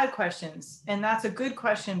no bad questions. And that's a good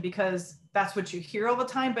question because that's what you hear all the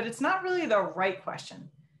time, but it's not really the right question.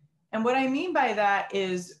 And what I mean by that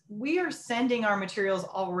is we are sending our materials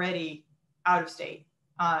already out of state.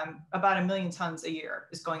 About 1 million tons a year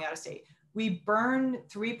is going out of state. We burn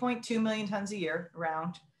 3.2 million tons a year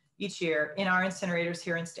around each year in our incinerators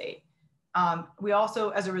here in state. We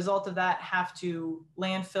also, as a result of that, have to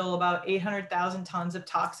landfill about 800,000 tons of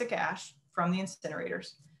toxic ash from the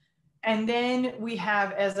incinerators. And then we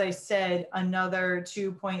have, as I said, another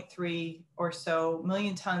 2.3 or so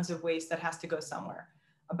million tons of waste that has to go somewhere.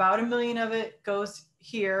 About 1 million of it goes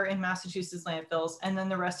here in Massachusetts landfills, and then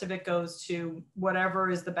the rest of it goes to whatever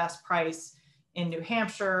is the best price in New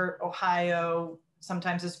Hampshire, Ohio,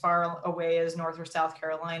 sometimes as far away as North or South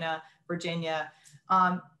Carolina, Virginia.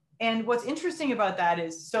 And what's interesting about that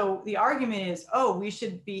is, so the argument is, oh, we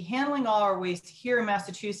should be handling all our waste here in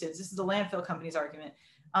Massachusetts. This is the landfill company's argument.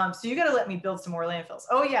 So you got to let me build some more landfills.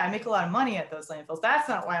 Oh yeah, I make a lot of money at those landfills. That's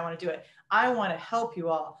not why I want to do it. I want to help you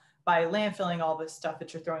all by landfilling all this stuff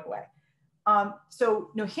that you're throwing away.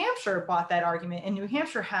 So New Hampshire bought that argument, and New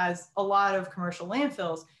Hampshire has a lot of commercial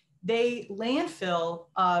landfills. They landfill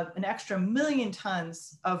an extra 1 million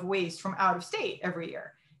tons of waste from out of state every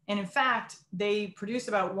year. And in fact, they produce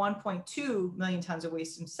about 1.2 million tons of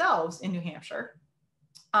waste themselves in New Hampshire.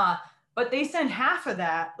 But they send half of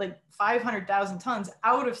that, like 500,000 tons,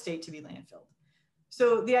 out of state to be landfilled.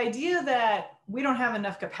 So the idea that we don't have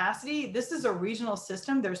enough capacity, this is a regional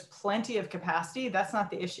system. There's plenty of capacity. That's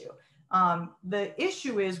not the issue. The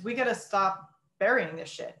issue is we got to stop burying this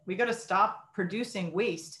shit. We got to stop producing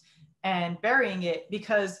waste and burying it,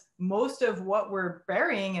 because most of what we're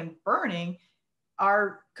burying and burning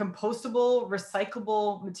are compostable,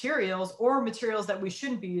 recyclable materials, or materials that we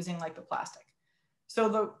shouldn't be using, like the plastic.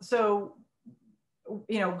 So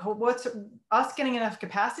what's us getting enough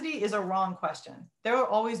capacity is a wrong question. There will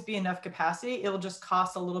always be enough capacity. It'll just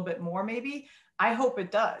cost a little bit more, maybe. I hope it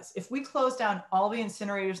does. If we close down all the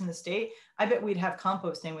incinerators in the state, I bet we'd have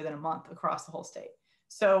composting within a month across the whole state.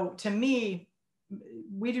 So to me,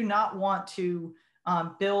 we do not want to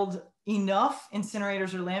build enough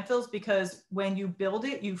incinerators or landfills, because when you build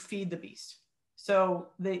it, you feed the beast. So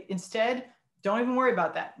instead, don't even worry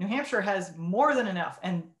about that. New Hampshire has more than enough.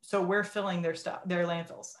 And so we're filling their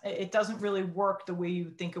landfills. It doesn't really work the way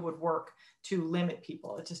you think it would work to limit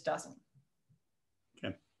people. It just doesn't.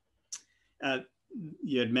 Okay.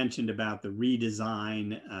 You had mentioned about the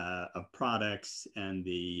redesign of products and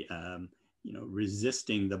the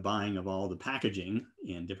resisting the buying of all the packaging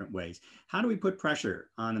in different ways. How do we put pressure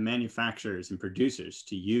on the manufacturers and producers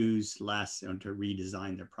to use less and to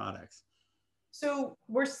redesign their products? So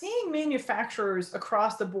we're seeing manufacturers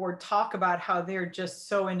across the board talk about how they're just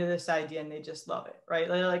so into this idea and they just love it, right?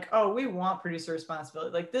 They're like, oh, we want producer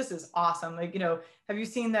responsibility. Like, this is awesome. Like, have you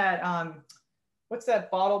seen that, what's that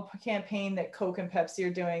bottle campaign that Coke and Pepsi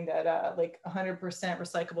are doing, that like 100%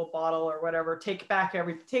 recyclable bottle or whatever, take back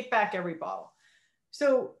every bottle.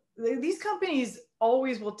 So these companies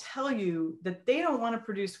always will tell you that they don't want to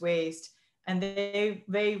produce waste, and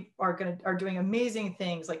they are doing amazing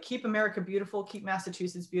things like keep America beautiful, keep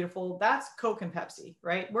Massachusetts beautiful. That's Coke and Pepsi,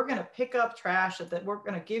 right? We're going to pick up trash we're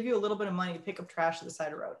going to give you a little bit of money to pick up trash at the side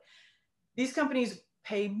of the road. These companies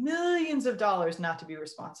pay millions of dollars not to be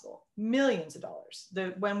responsible, millions of dollars.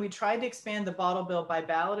 When we tried to expand the bottle bill by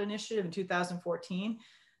ballot initiative in 2014,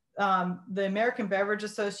 the American Beverage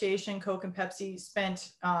Association, Coke and Pepsi,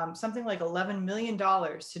 spent something like $11 million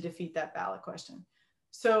to defeat that ballot question.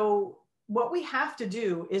 So what we have to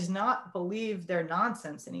do is not believe their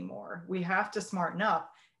nonsense anymore. We have to smarten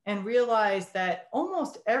up and realize that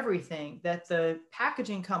almost everything that the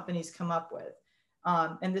packaging companies come up with,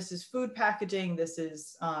 and this is food packaging, this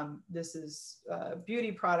is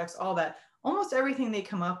beauty products, all that, almost everything they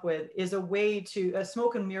come up with is a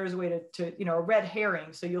smoke and mirrors way to a red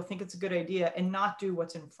herring. So you'll think it's a good idea and not do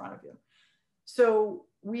what's in front of you. So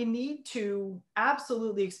we need to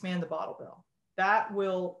absolutely expand the bottle bill. That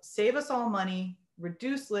will save us all money,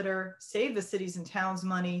 reduce litter, save the cities and towns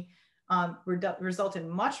money, result in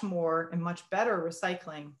much more and much better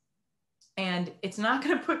recycling. And it's not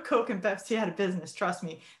going to put Coke and Pepsi out of business. Trust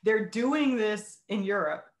me, they're doing this in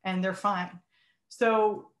Europe and they're fine.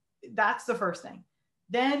 So that's the first thing.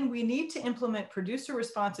 Then we need to implement producer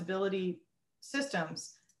responsibility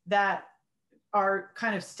systems that are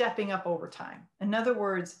kind of stepping up over time. In other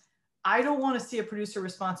words, I don't want to see a producer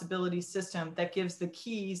responsibility system that gives the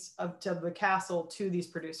keys to the castle to these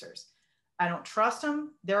producers. I don't trust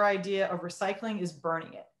them. Their idea of recycling is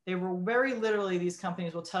burning it. They will very literally, these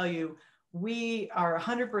companies will tell you, we are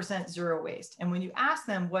 100% zero waste. And when you ask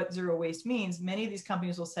them what zero waste means, many of these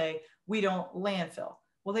companies will say, we don't landfill.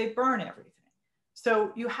 Well, they burn everything.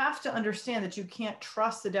 So you have to understand that you can't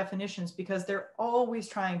trust the definitions, because they're always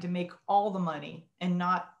trying to make all the money and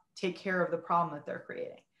not take care of the problem that they're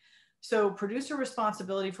creating. So producer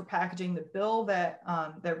responsibility for packaging, the bill that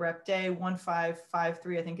Rep. Day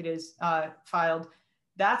 1553, I think it is, filed,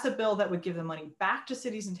 that's a bill that would give the money back to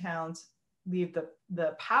cities and towns, leave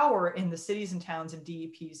the power in the cities and towns and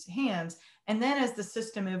DEP's hands. And then as the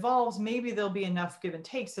system evolves, maybe there'll be enough give and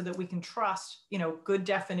take so that we can trust, good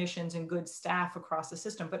definitions and good staff across the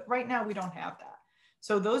system. But right now we don't have that.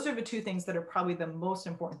 So those are the two things that are probably the most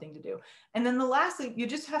important thing to do. And then the last thing, you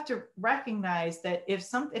just have to recognize that if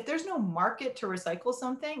there's no market to recycle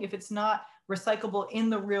something, if it's not recyclable in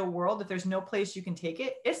the real world, if there's no place you can take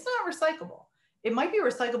it, it's not recyclable. It might be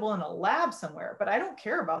recyclable in a lab somewhere, but I don't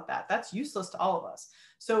care about that. That's useless to all of us.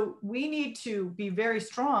 So we need to be very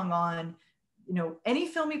strong on, any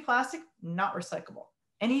filmy plastic, not recyclable.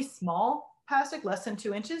 Any small plastic, less than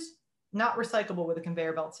 2 inches, not recyclable with a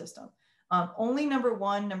conveyor belt system. Only number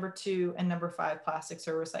 1, number 2, and number 5 plastics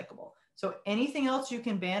are recyclable. So anything else you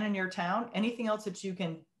can ban in your town, anything else that you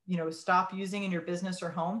can, stop using in your business or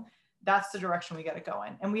home, that's the direction we got to go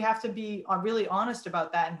in. And we have to be really honest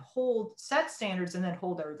about that and set standards and then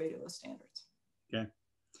hold everybody to those standards. Okay.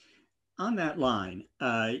 On that line,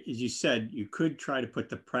 as you said, you could try to put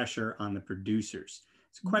the pressure on the producers.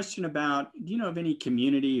 It's a question about, do you know of any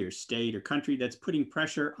community or state or country that's putting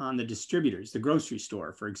pressure on the distributors, the grocery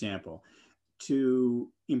store, for example,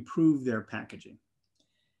 to improve their packaging?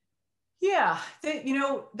 Yeah,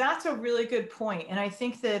 that's a really good point. And I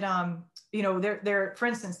think that, for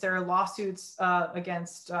instance, there are lawsuits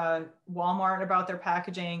against Walmart about their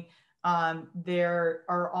packaging. There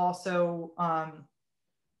are also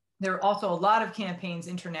a lot of campaigns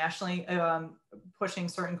internationally pushing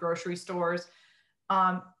certain grocery stores.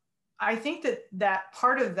 I think that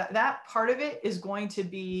part of it is going to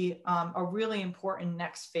be a really important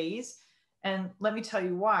next phase. And let me tell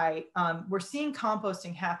you why. We're seeing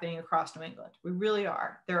composting happening across New England. We really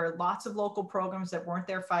are. There are lots of local programs that weren't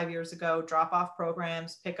there 5 years ago, drop-off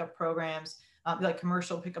programs, pickup programs, like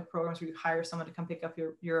commercial pickup programs where you hire someone to come pick up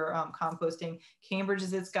your composting. Cambridge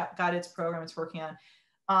has got its program it's working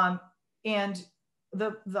on. And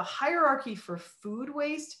the hierarchy for food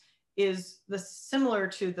waste is similar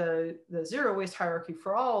to the zero waste hierarchy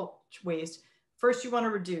for all waste. First, you want to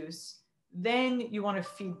reduce, then you want to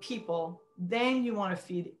feed people, then you want to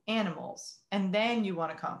feed animals, and then you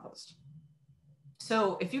want to compost.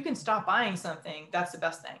 So if you can stop buying something, that's the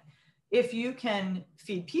best thing. If you can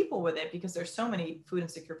feed people with it, because there's so many food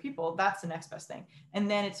insecure people, that's the next best thing. And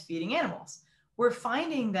then it's feeding animals. We're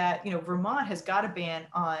finding that, Vermont has got a ban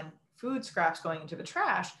on food scraps going into the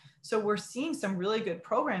trash. So we're seeing some really good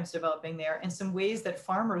programs developing there and some ways that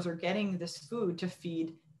farmers are getting this food to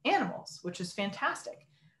feed animals, which is fantastic.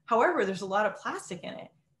 However, there's a lot of plastic in it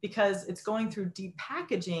because it's going through deep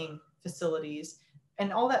packaging facilities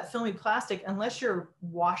and all that filmy plastic, unless you're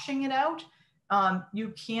washing it out, you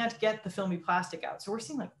can't get the filmy plastic out. So we're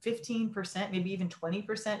seeing like 15%, maybe even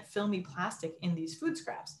 20% filmy plastic in these food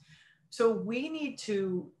scraps. So we need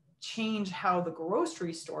to change how the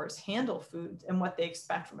grocery stores handle food and what they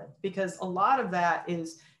expect from it, because a lot of that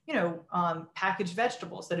is, packaged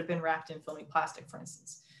vegetables that have been wrapped in filmy plastic, for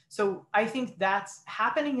instance. So I think that's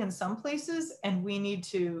happening in some places and we need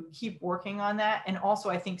to keep working on that. And also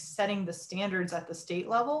I think setting the standards at the state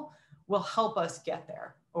level will help us get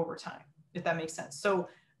there over time, if that makes sense. So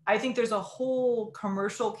I think there's a whole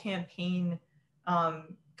commercial campaign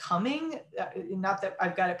coming, not that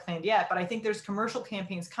I've got it planned yet, but I think there's commercial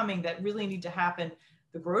campaigns coming that really need to happen.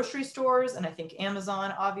 The grocery stores, and I think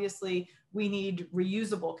Amazon, obviously, we need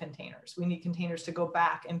reusable containers. We need containers to go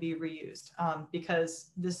back and be reused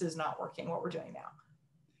because this is not working, what we're doing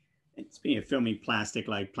now. Speaking of filmy plastic,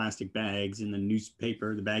 like plastic bags in the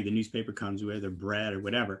newspaper, the bag the newspaper comes with, or bread or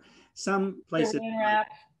whatever, some places...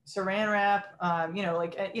 Saran wrap,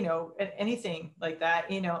 anything like that,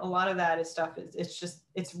 a lot of that is stuff,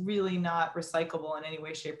 it's really not recyclable in any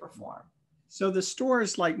way, shape, or form. So the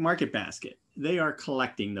stores like Market Basket, they are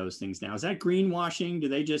collecting those things now. Is that greenwashing? Do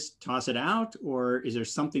they just toss it out, or is there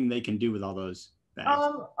something they can do with all those bags?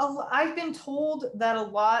 I've been told that a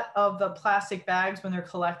lot of the plastic bags, when they're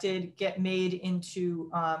collected, get made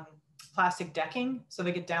into plastic decking. So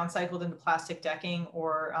they get downcycled into plastic decking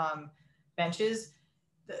or benches.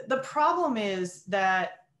 The problem is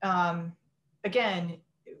that, again,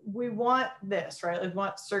 we want this, right? We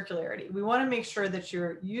want circularity. We want to make sure that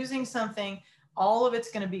you're using something, all of it's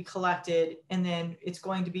going to be collected, and then it's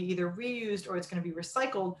going to be either reused or it's going to be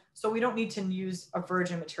recycled. So we don't need to use a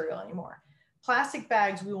virgin material anymore. Plastic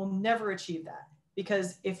bags, we will never achieve that,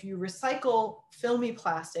 because if you recycle filmy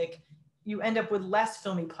plastic, you end up with less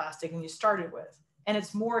filmy plastic than you started with. And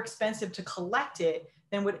it's more expensive to collect it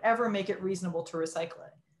than would ever make it reasonable to recycle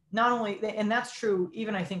it. Not only, and that's true,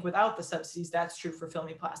 even I think without the subsidies, that's true for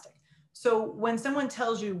filmy plastic. So when someone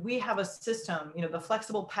tells you we have a system, the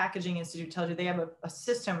Flexible Packaging Institute tells you they have a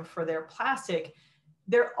system for their plastic,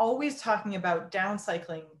 they're always talking about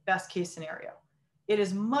downcycling, best case scenario. It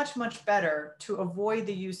is much, much better to avoid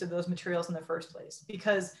the use of those materials in the first place,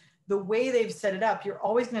 because the way they've set it up, you're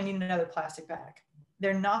always going to need another plastic bag.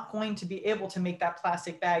 They're not going to be able to make that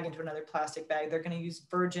plastic bag into another plastic bag. They're going to use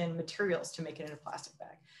virgin materials to make it in a plastic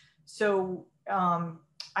bag. So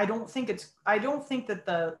I don't think that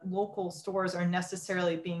the local stores are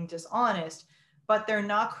necessarily being dishonest, but they're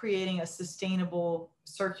not creating a sustainable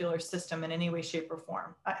circular system in any way, shape, or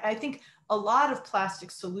form. I think a lot of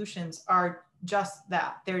plastic solutions are just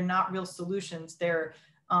that. They're not real solutions. They're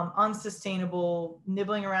unsustainable,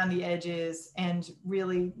 nibbling around the edges, and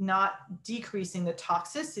really not decreasing the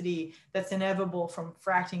toxicity that's inevitable from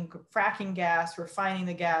fracking gas, refining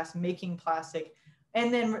the gas, making plastic.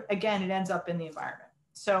 And then again, it ends up in the environment.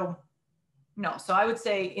 So no, so I would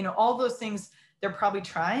say, all those things they're probably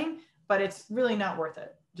trying, but it's really not worth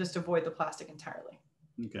it. Just avoid the plastic entirely.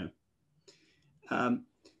 Okay.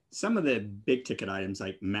 Some of the big ticket items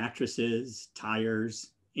like mattresses,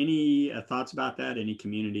 tires, any thoughts about that? Any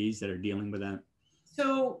communities that are dealing with that?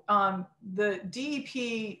 So the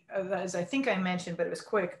DEP, as I think I mentioned, but it was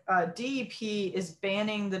quick, DEP is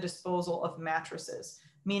banning the disposal of mattresses,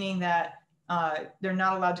 meaning that they're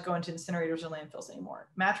not allowed to go into incinerators or landfills anymore.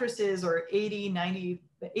 Mattresses are 85,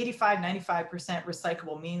 95%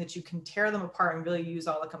 recyclable, meaning that you can tear them apart and really use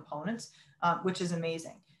all the components, which is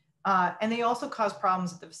amazing. And they also cause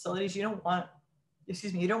problems at the facilities. You don't want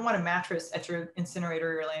a mattress at your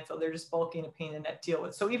incinerator or your landfill. They're just bulky and a pain in the neck to deal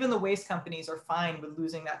with. So even the waste companies are fine with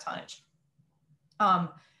losing that tonnage.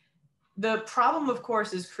 The problem, of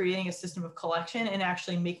course, is creating a system of collection and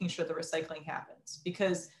actually making sure the recycling happens,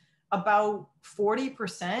 because about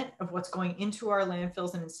 40% of what's going into our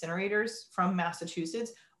landfills and incinerators from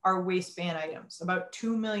Massachusetts are waste ban items. About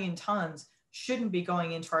 2 million tons shouldn't be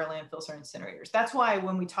going into our landfills or incinerators. That's why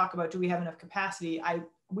when we talk about, do we have enough capacity?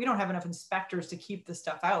 We don't have enough inspectors to keep the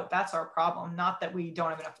stuff out. That's our problem, not that we don't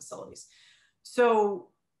have enough facilities. So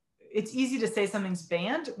it's easy to say something's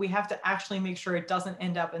banned. We have to actually make sure it doesn't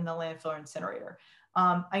end up in the landfill or incinerator.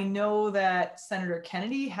 I know that Senator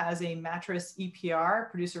Kennedy has a mattress EPR,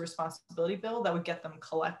 producer responsibility bill, that would get them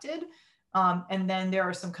collected. And then there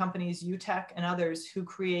are some companies, UTech and others, who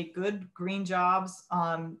create good green jobs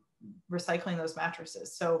recycling those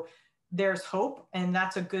mattresses. So there's hope, and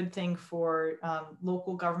that's a good thing for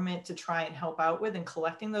local government to try and help out with in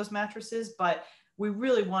collecting those mattresses. But we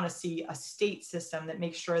really want to see a state system that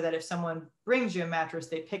makes sure that if someone brings you a mattress,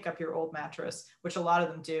 they pick up your old mattress, which a lot of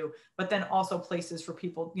them do, but then also places for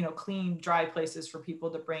people, clean, dry places for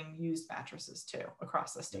people to bring used mattresses to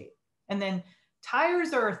across the state. And then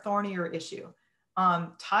tires are a thornier issue.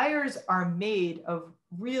 Tires are made of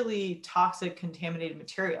really toxic, contaminated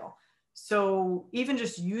material. So even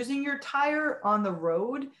just using your tire on the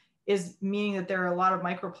road is meaning that there are a lot of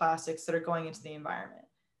microplastics that are going into the environment.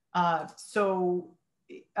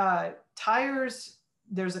 Tires,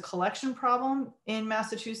 there's a collection problem in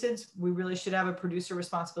Massachusetts. We really should have a producer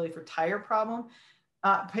responsibility for tire program.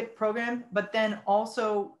 But then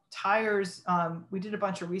also tires, we did a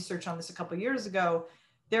bunch of research on this a couple of years ago.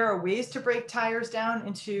 There are ways to break tires down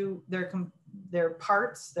into their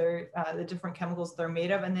parts, the different chemicals they're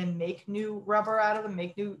made of, and then make new rubber out of them,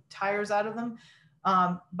 make new tires out of them.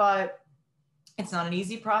 But it's not an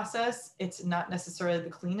easy process. It's not necessarily the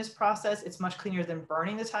cleanest process. It's much cleaner than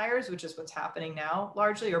burning the tires, which is what's happening now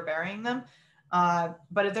largely, or burying them.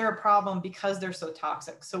 But they're a problem because they're so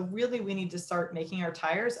toxic. So really we need to start making our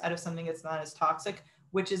tires out of something that's not as toxic,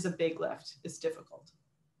 which is a big lift. It's difficult.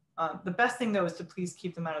 The best thing though is to please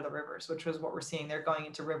keep them out of the rivers, which was what we're seeing. They're going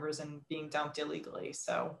into rivers and being dumped illegally.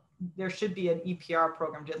 So there should be an EPR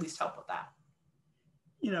program to at least help with that.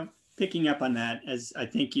 Picking up on that, as I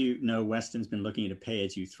think Weston's been looking at a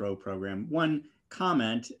pay-as-you-throw program. One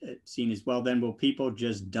comment seen as, well, then will people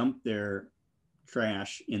just dump their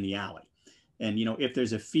trash in the alley? And, if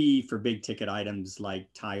there's a fee for big ticket items like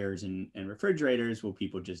tires and refrigerators, will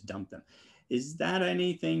people just dump them? Is that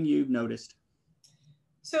anything you've noticed?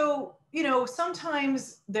 So,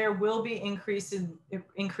 sometimes there will be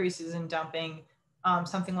increases in dumping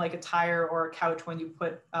something like a tire or a couch when you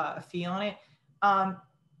put a fee on it.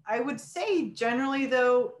 I would say generally,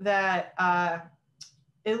 though, that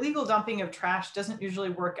illegal dumping of trash doesn't usually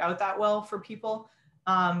work out that well for people.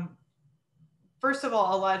 First of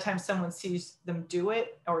all, a lot of times someone sees them do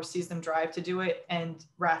it or sees them drive to do it and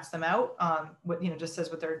rats them out. Just says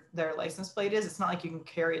what their license plate is. It's not like you can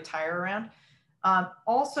carry a tire around.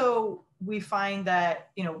 Also, we find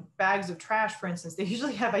that, bags of trash, for instance, they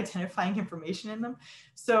usually have identifying information in them.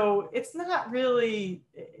 So it's not really,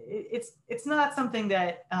 it's not something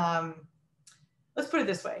that, let's put it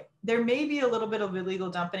this way. There may be a little bit of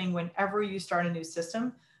illegal dumping whenever you start a new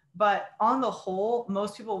system, but on the whole,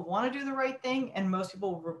 most people want to do the right thing, and most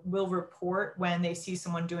people will report when they see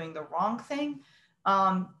someone doing the wrong thing.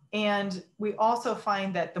 And we also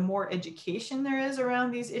find that the more education there is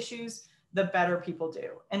around these issues, the better people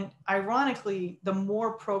do. And ironically, the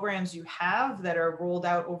more programs you have that are rolled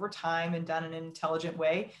out over time and done in an intelligent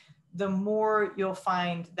way, the more you'll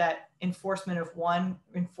find that enforcement of one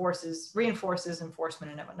reinforces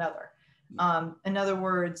enforcement of another. In other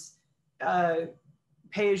words,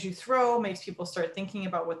 pay as you throw makes people start thinking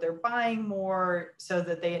about what they're buying more so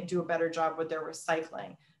that they do a better job with their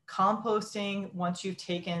recycling. Composting, once you've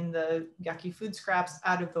taken the yucky food scraps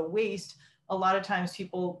out of the waste, a lot of times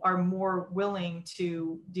people are more willing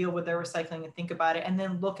to deal with their recycling and think about it and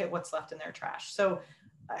then look at what's left in their trash. So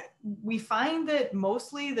we find that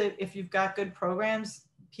mostly that if you've got good programs,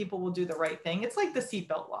 people will do the right thing. It's like the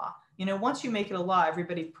seatbelt law. You know, once you make it a law,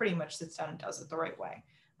 everybody pretty much sits down and does it the right way.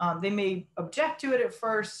 They may object to it at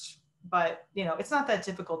first, but you know, it's not that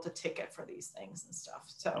difficult to ticket for these things and stuff.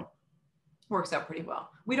 So works out pretty well.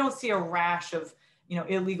 We don't see a rash of, you know,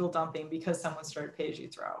 illegal dumping because someone started pay as you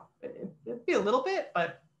throw. It'd be a little bit,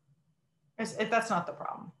 but that's not the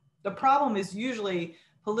problem. The problem is usually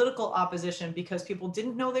political opposition because people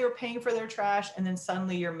didn't know they were paying for their trash, and then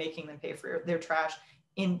suddenly you're making them pay for their trash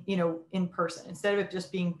in person instead of it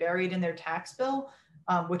just being buried in their tax bill,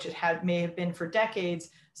 which it may have been for decades.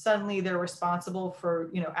 Suddenly they're responsible for,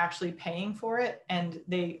 you know, actually paying for it, and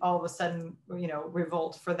they all of a sudden, you know,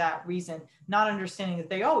 revolt for that reason, not understanding that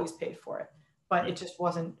they always paid for it, but it just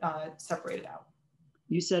wasn't separated out.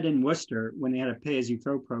 You said in Worcester, when they had a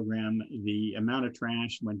pay-as-you-throw program, the amount of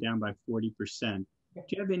trash went down by 40%. Do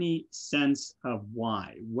you have any sense of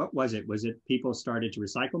why? What was it? Was it people started to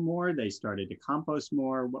recycle more? They started to compost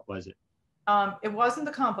more? What was it? It wasn't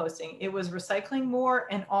the composting. It was recycling more,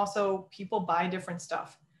 and also people buy different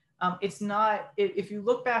stuff. It's not, if you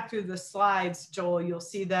look back through the slides, Joel, you'll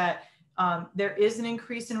see that there is an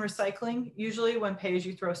increase in recycling usually when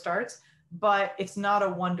pay-as-you-throw starts, but it's not a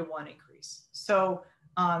one-to-one increase. So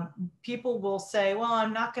people will say, well,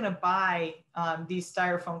 I'm not going to buy these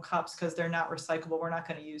styrofoam cups because they're not recyclable. We're not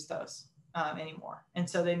going to use those anymore. And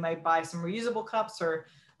so they might buy some reusable cups or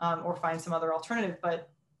find some other alternative, but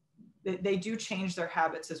they do change their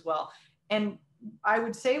habits as well. And I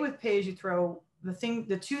would say with pay-as-you-throw,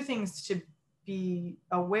 the two things to be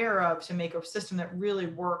aware of to make a system that really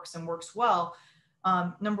works and works well.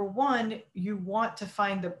 Number one, you want to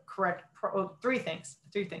find the correct, three things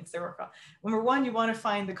they work on. Number one, you want to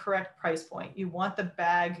find the correct price point. You want the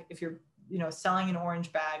bag, if you're, you know, selling an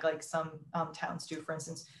orange bag, like some towns do, for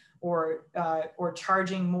instance, or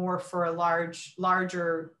charging more for a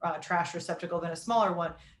larger trash receptacle than a smaller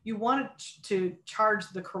one, you want to charge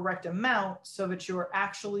the correct amount so that you're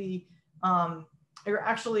actually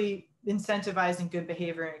incentivizing good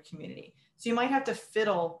behavior in a community. So you might have to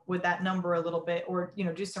fiddle with that number a little bit, or, you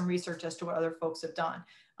know, do some research as to what other folks have done.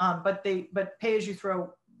 But pay as you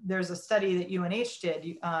throw, there's a study that UNH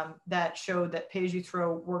did that showed that pay as you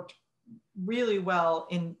throw worked really well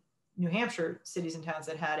in New Hampshire cities and towns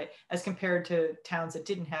that had it as compared to towns that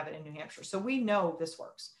didn't have it in New Hampshire. So we know this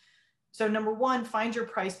works. So number one, find your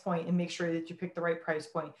price point and make sure that you pick the right price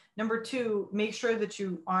point. Number two, make sure that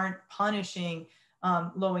you aren't punishing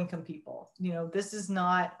low-income people. You know, this is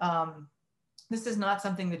not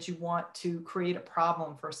something that you want to create a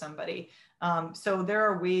problem for somebody. So there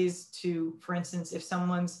are ways to, for instance, if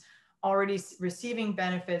someone's already receiving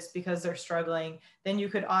benefits because they're struggling, then you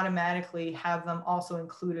could automatically have them also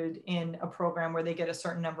included in a program where they get a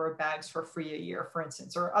certain number of bags for free a year, for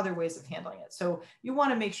instance, or other ways of handling it. So you want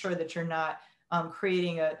to make sure that you're not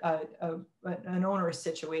creating an onerous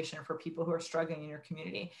situation for people who are struggling in your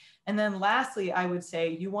community. And then lastly, I would say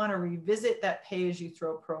you want to revisit that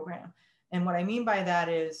pay-as-you-throw program. And what I mean by that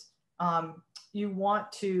is you want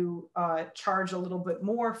to charge a little bit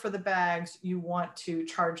more for the bags. You want to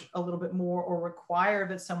charge a little bit more or require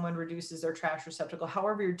that someone reduces their trash receptacle,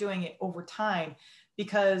 however you're doing it over time,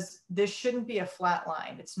 because this shouldn't be a flat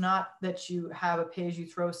line. It's not that you have a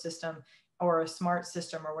pay-as-you-throw system or a smart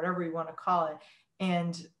system or whatever you want to call it,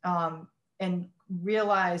 and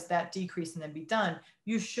realize that decrease and then be done.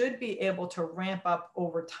 You should be able to ramp up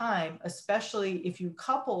over time, especially if you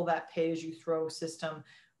couple that pay-as-you-throw system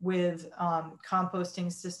with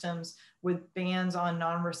composting systems, with bans on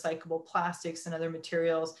non-recyclable plastics and other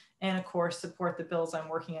materials, and of course support the bills I'm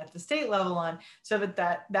working at the state level on, so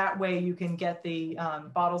that way you can get the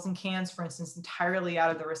bottles and cans, for instance, entirely out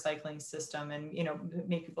of the recycling system, and, you know,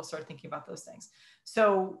 make people start thinking about those things.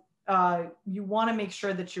 So you want to make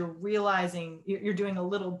sure that you're realizing you're doing a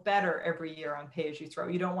little better every year on pay-as-you-throw.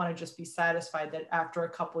 You don't want to just be satisfied that after a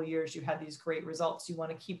couple of years you had these great results. You want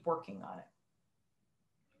to keep working on it.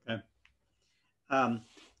 Okay.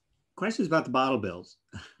 Questions about the bottle bills.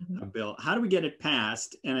 Mm-hmm. Bill, how do we get it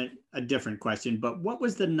passed? And a different question, but what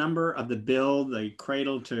was the number of the bill, the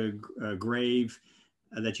cradle to grave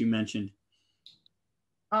that you mentioned?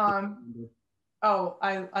 Oh,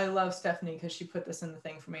 I love Stephanie because she put this in the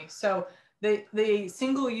thing for me. So the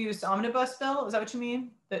single-use omnibus bill, is that what you mean?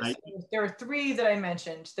 There are three that I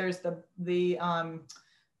mentioned. There's the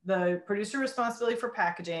the producer responsibility for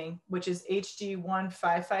packaging, which is HD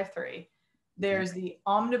 1553. There's the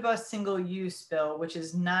omnibus single use bill, which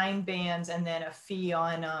is 9 bans and then a fee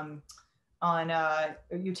on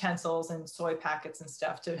utensils and soy packets and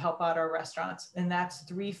stuff to help out our restaurants. And that's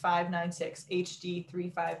 3596, HD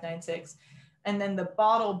 3596. And then the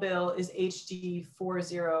bottle bill is HD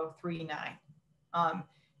 4039.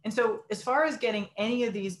 And so as far as getting any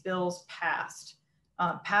of these bills passed,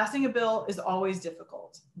 passing a bill is always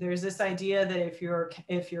difficult. There's this idea that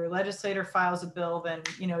if your legislator files a bill, then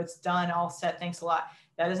it's done, all set, thanks a lot.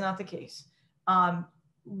 That is not the case.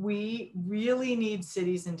 We really need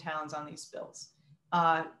cities and towns on these bills.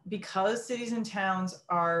 Because cities and towns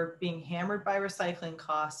are being hammered by recycling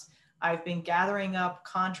costs, I've been gathering up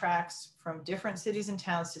contracts from different cities and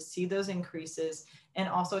towns to see those increases, and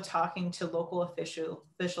also talking to local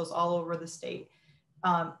officials all over the state.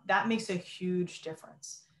 That makes a huge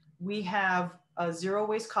difference. We have a zero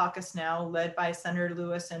waste caucus now led by Senator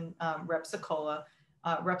Lewis and Rep. Sokola.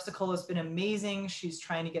 Rep. Sokola has been amazing. She's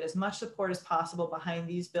trying to get as much support as possible behind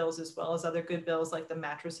these bills, as well as other good bills like the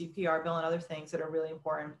mattress EPR bill and other things that are really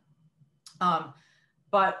important.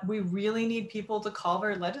 But we really need people to call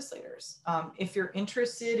their legislators. If you're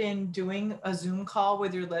interested in doing a Zoom call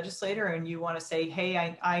with your legislator and you want to say,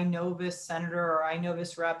 hey, I know this senator or I know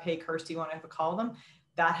this rep, hey, Kirstie, you want to have a call with them?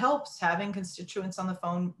 That helps. Having constituents on the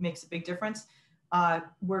phone makes a big difference.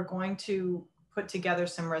 We're going to put together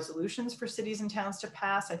some resolutions for cities and towns to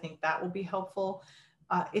pass. I think that will be helpful.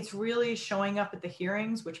 It's really showing up at the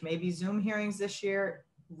hearings, which may be Zoom hearings this year,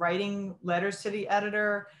 writing letters to the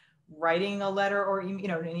editor, writing a letter or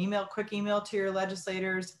an quick email to your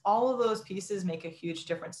legislators. All of those pieces make a huge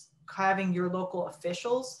difference. Having your local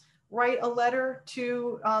officials write a letter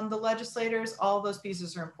to the legislators, all of those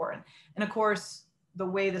pieces are important. And of course, the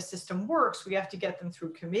way the system works, we have to get them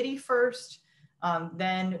through committee first.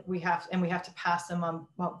 Then we have to pass them on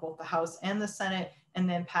both the House and the Senate, and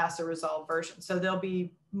then pass a resolved version. So there'll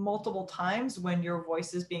be multiple times when your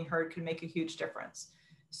voice is being heard can make a huge difference.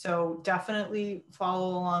 So definitely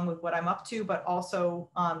follow along with what I'm up to, but also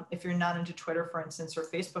if you're not into Twitter, for instance, or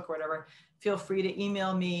Facebook or whatever, feel free to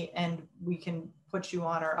email me and we can put you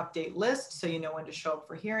on our update list so you know when to show up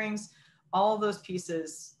for hearings. All of those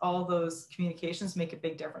pieces, all of those communications make a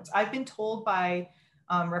big difference. I've been told by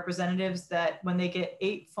representatives that when they get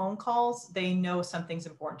 8 phone calls, they know something's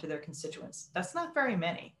important to their constituents. That's not very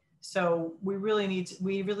many. So we really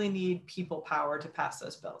need people power to pass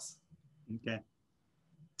those bills. Okay.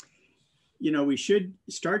 We should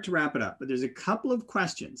start to wrap it up, but there's a couple of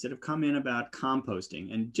questions that have come in about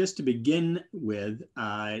composting. And just to begin with,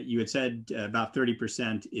 you had said about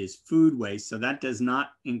 30% is food waste. So that does not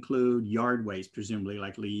include yard waste, presumably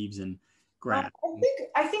like leaves and grass.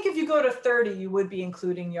 I think if you go to 30, you would be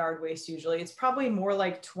including yard waste usually. It's probably more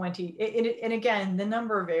like 20. And again, the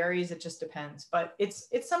number varies, it just depends, but it's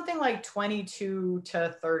something like 22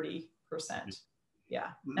 to 30%. Yeah.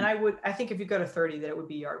 And I think if you go to 30, that it would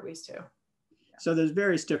be yard waste too. So there's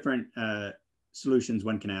various different solutions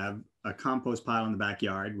one can have. A compost pile in the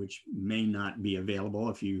backyard, which may not be available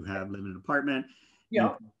if you live in an apartment.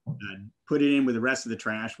 Yeah. Put it in with the rest of the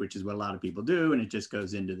trash, which is what a lot of people do, and it just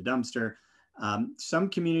goes into the dumpster. Some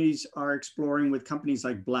communities are exploring with companies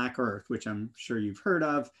like Black Earth, which I'm sure you've heard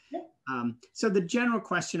of. Yeah. So the general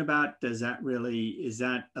question about is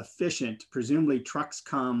that efficient? Presumably trucks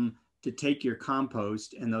come to take your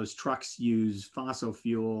compost and those trucks use fossil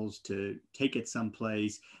fuels to take it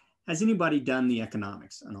someplace. Has anybody done the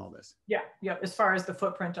economics on all this? Yeah, as far as the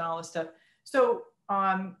footprint and all this stuff. So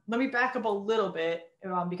let me back up a little bit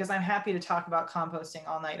because I'm happy to talk about composting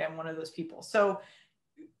all night. I'm one of those people. So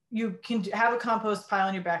you can have a compost pile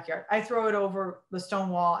in your backyard. I throw it over the stone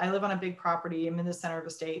wall. I live on a big property. I'm in the center of a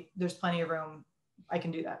state. There's plenty of room. I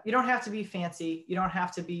can do that. You don't have to be fancy. You don't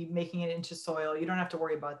have to be making it into soil. You don't have to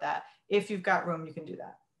worry about that. If you've got room, you can do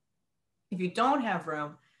that. If you don't have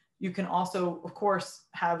room, you can also, of course,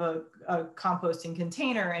 have a composting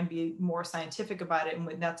container and be more scientific about it.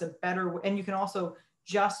 And that's a better, and you can also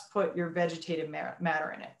just put your vegetative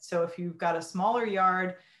matter in it. So if you've got a smaller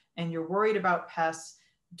yard and you're worried about pests,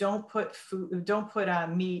 don't put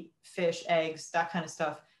meat, fish, eggs, that kind of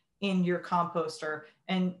stuff in your composter.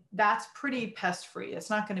 And that's pretty pest-free. It's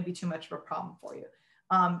not going to be too much of a problem for you.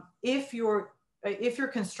 If you're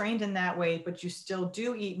constrained in that way, but you still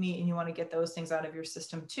do eat meat and you want to get those things out of your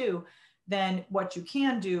system too, then what you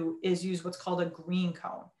can do is use what's called a green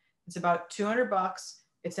cone. It's about $200.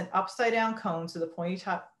 It's an upside down cone, so the pointy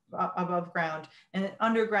top above ground, and then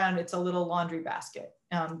underground, it's a little laundry basket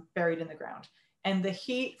buried in the ground. And the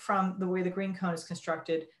heat from the way the green cone is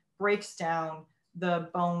constructed breaks down the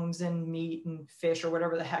bones and meat and fish or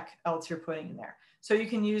whatever the heck else you're putting in there. So you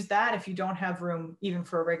can use that if you don't have room even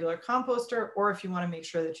for a regular composter, or if you want to make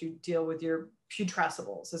sure that you deal with your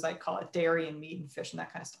putrescibles, as I call it, dairy and meat and fish and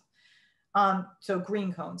that kind of stuff. So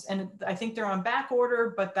green cones, and I think they're on back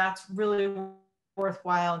order, but that's really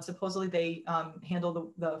worthwhile. And supposedly they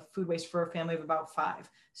handle the food waste for a family of about 5.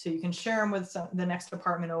 So you can share them with the next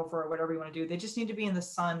apartment over or whatever you want to do. They just need to be in the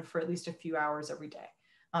sun for at least a few hours every day.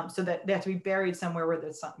 So that they have to be buried somewhere where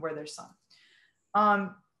there's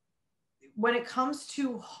sun. When it comes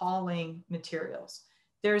to hauling materials,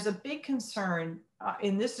 there's a big concern,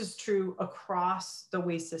 and this is true across the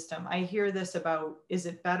waste system. I hear this about, is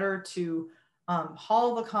it better to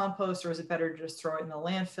haul the compost, or is it better to just throw it in the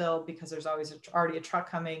landfill because there's always already a truck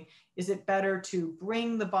coming? Is it better to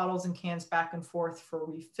bring the bottles and cans back and forth for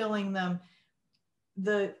refilling them?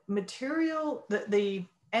 The material, the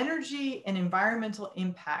energy and environmental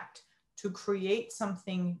impact to create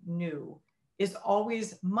something new is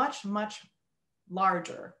always much, much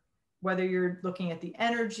larger, whether you're looking at the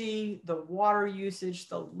energy, the water usage,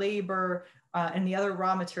 the labor, and the other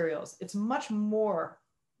raw materials. It's much more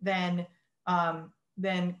than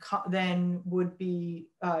would be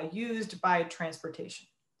used by transportation.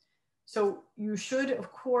 So you should,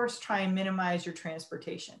 of course, try and minimize your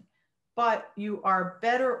transportation, but you are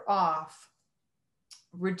better off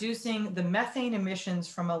reducing the methane emissions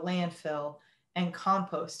from a landfill and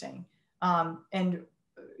composting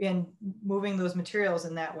and moving those materials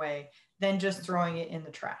in that way than just throwing it in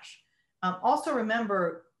the trash. Also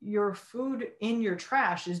remember, your food in your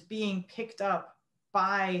trash is being picked up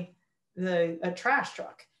by a trash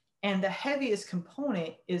truck, and the heaviest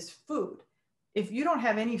component is food. If you don't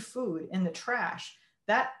have any food in the trash,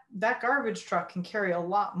 that garbage truck can carry a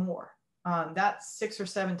lot more. That's 6 or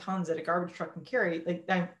 7 tons that a garbage truck can carry.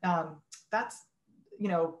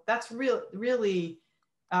 That's really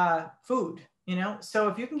food, So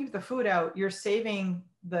if you can keep the food out, you're saving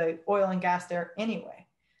the oil and gas there anyway.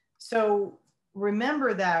 So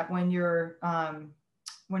remember that when you're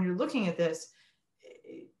looking at this,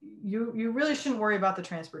 you really shouldn't worry about the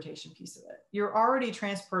transportation piece of it. You're already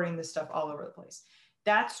transporting this stuff all over the place.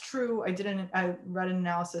 That's true. I read an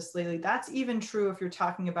analysis lately. That's even true if you're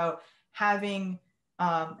talking about having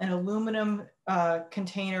an aluminum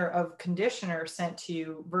container of conditioner sent to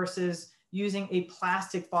you versus using a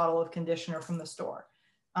plastic bottle of conditioner from the store.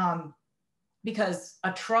 Because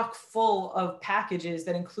a truck full of packages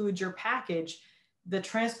that includes your package, the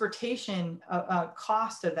transportation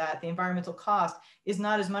cost of that, the environmental cost, is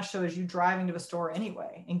not as much so as you driving to a store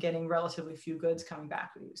anyway and getting relatively few goods coming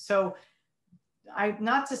back with you. So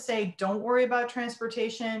not to say don't worry about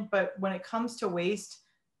transportation, but when it comes to waste,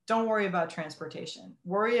 don't worry about transportation.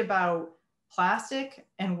 Worry about plastic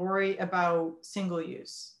and worry about single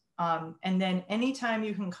use. And then anytime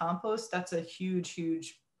you can compost, that's a huge,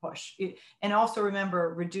 huge push. And also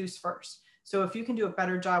remember, reduce first. So if you can do a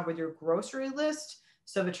better job with your grocery list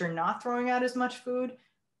so that you're not throwing out as much food,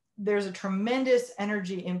 there's a tremendous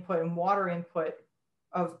energy input and water input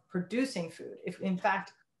of producing food. If in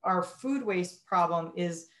fact, our food waste problem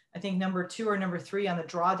is, I think, number 2 or number 3 on the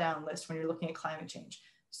drawdown list when you're looking at climate change.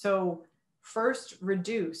 So first,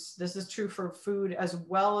 reduce. This is true for food as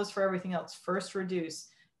well as for everything else. First, reduce.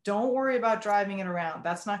 Don't worry about driving it around.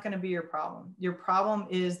 That's not going to be your problem. Your problem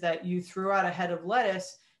is that you threw out a head of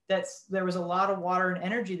lettuce there was a lot of water and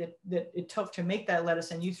energy that it took to make that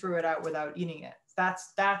lettuce, and you threw it out without eating it.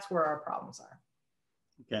 That's where our problems are.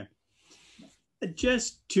 Okay.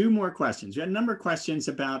 Just 2 more questions. We had a number of questions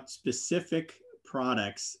about specific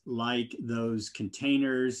products like those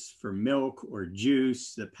containers for milk or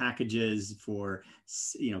juice, the packages for,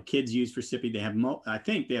 kids use for sipping. They have, I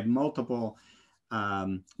think they have multiple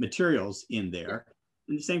materials in there.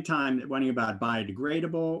 At the same time, wondering about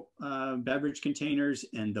biodegradable beverage containers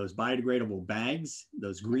and those biodegradable bags,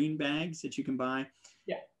 those green bags that you can buy.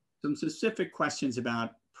 Yeah. Some specific questions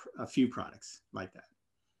about a few products like that.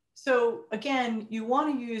 So again, you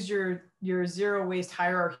want to use your zero waste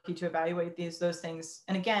hierarchy to evaluate those things.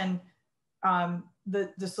 And again,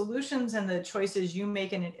 the solutions and the choices you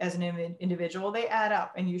make as an individual, they add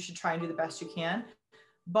up, and you should try and do the best you can.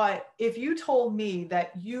 But if you told me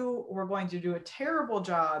that you were going to do a terrible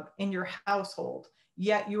job in your household,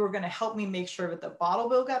 yet you were going to help me make sure that the bottle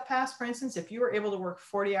bill got passed, for instance, if you were able to work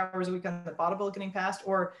 40 hours a week on the bottle bill getting passed,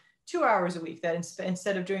 or 2 hours a week, that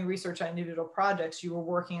instead of doing research on individual projects, you were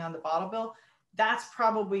working on the bottle bill, that's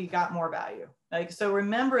probably got more value. So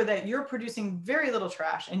remember that you're producing very little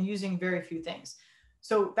trash and using very few things.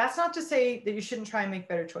 So that's not to say that you shouldn't try and make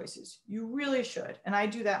better choices. You really should. And I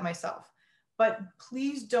do that myself. But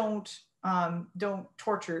please don't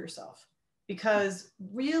torture yourself, because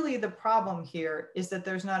really the problem here is that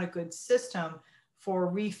there's not a good system for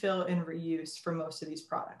refill and reuse for most of these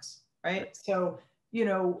products, right? So, you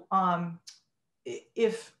know,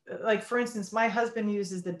 if, like, for instance, my husband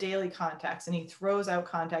uses the daily contacts and he throws out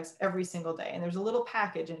contacts every single day, and there's a little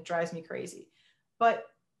package and it drives me crazy. But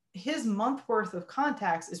his month worth of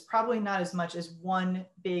contacts is probably not as much as one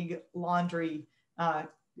big laundry bottle,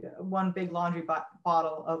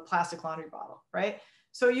 a plastic laundry bottle, right?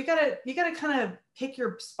 So you gotta kind of pick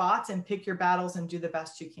your spots and pick your battles and do the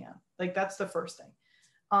best you can. Like, that's the first thing.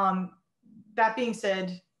 That being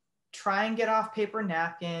said, try and get off paper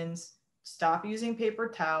napkins, stop using paper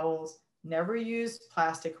towels, never use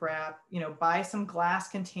plastic wrap, you know, buy some glass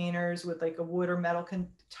containers with like a wood or metal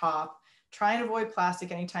top. Try and avoid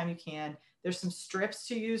plastic anytime you can. There's some strips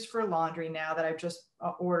to use for laundry now that I've just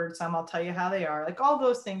ordered some. I'll tell you how they are. Like, all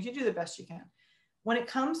those things, you do the best you can. When it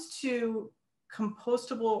comes to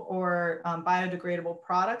compostable or biodegradable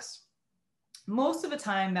products, most of the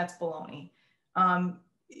time that's baloney.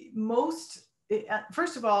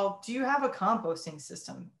 First of all, do you have a composting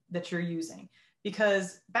system that you're using?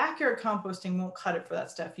 Because backyard composting won't cut it for that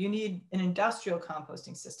stuff. You need an industrial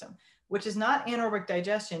composting system, which is not anaerobic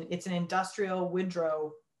digestion. It's an industrial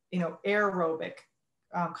windrow, you know, aerobic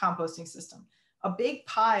composting system. A big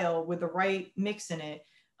pile with the right mix in it,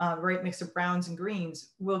 right mix of browns and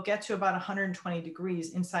greens, will get to about 120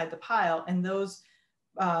 degrees inside the pile, and those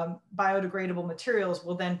biodegradable materials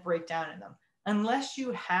will then break down in them. Unless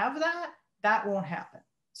you have that, that won't happen.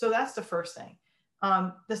 So that's the first thing.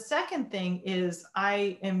 The second thing is,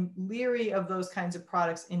 I am leery of those kinds of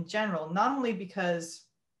products in general, not only because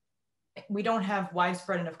we don't have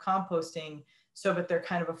widespread enough composting, so that they're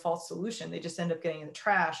kind of a false solution. They just end up getting in the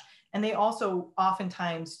trash. And they also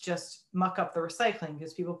oftentimes just muck up the recycling,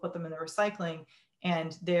 because people put them in the recycling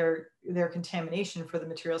and their contamination for the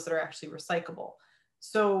materials that are actually recyclable.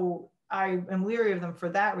 So I am leery of them for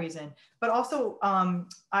that reason. But also,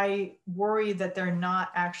 I worry that they're not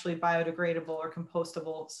actually biodegradable or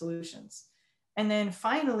compostable solutions. And then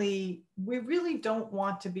finally, we really don't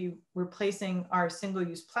want to be replacing our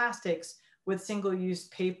single-use plastics with single-use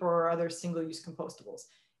paper or other single-use compostables.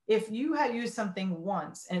 If you had used something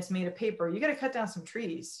once and it's made of paper, you got to cut down some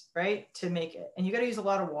trees, right, to make it. And you got to use a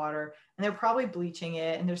lot of water, and they're probably bleaching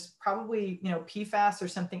it. And there's probably, you know, PFAS or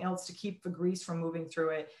something else to keep the grease from moving through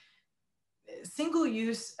it. Single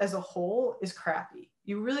use as a whole is crappy.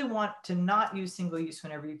 You really want to not use single use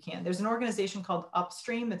whenever you can. There's an organization called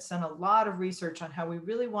Upstream that's done a lot of research on how we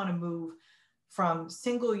really want to move from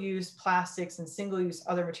single use plastics and single use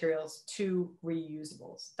other materials to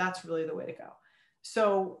reusables. That's really the way to go.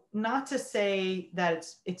 So, not to say that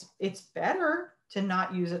it's better to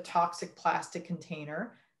not use a toxic plastic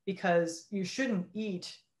container, because you shouldn't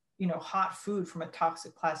eat, you know, hot food from a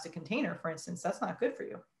toxic plastic container, for instance. That's not good for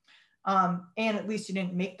you. And at least you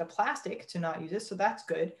didn't make the plastic to not use it, so that's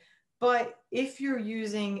good. But if you're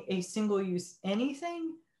using a single-use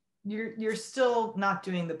anything, you're still not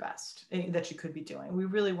doing the best that you could be doing. We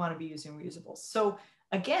really want to be using reusables. So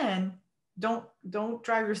again, don't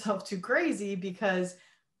drive yourself too crazy, because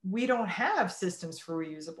we don't have systems for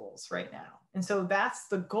reusables right now. And so that's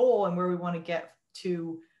the goal, and where we want to get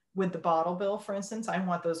to with the bottle bill, for instance. I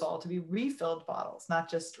want those all to be refilled bottles, not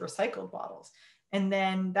just recycled bottles. And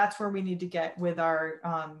then that's where we need to get with our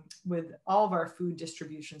with all of our food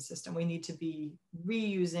distribution system. We need to be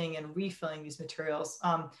reusing and refilling these materials.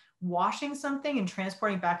 Washing something and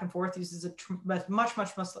transporting back and forth uses much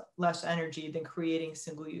less energy than creating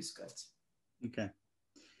single-use goods. Okay.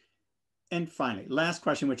 And finally, last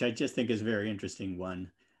question, which I just think is a very interesting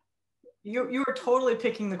one. You were totally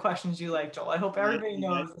picking the questions you like, Joel. I hope everybody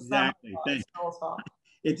knows. Exactly. Thanks.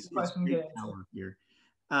 It's great power here.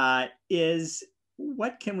 Is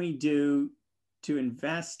what can we do to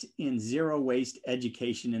invest in zero waste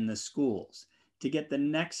education in the schools to get the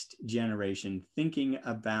next generation thinking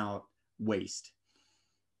about waste?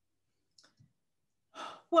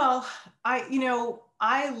 Well,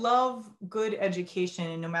 I love good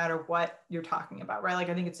education no matter what you're talking about, right? Like,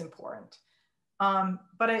 I think it's important.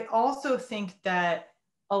 But I also think that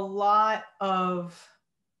a lot of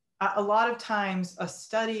times a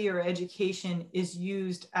study or education is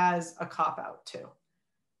used as a cop-out too.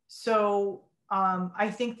 So I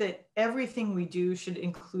think that everything we do should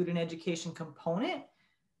include an education component.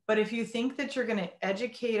 But if you think that you're going to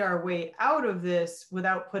educate our way out of this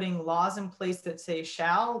without putting laws in place that say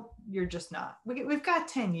shall, you're just not. We've got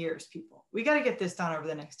 10 years, people. We got to get this done over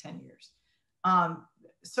the next 10 years.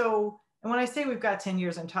 And when I say we've got 10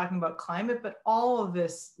 years, I'm talking about climate, but all of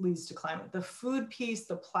this leads to climate. The food piece,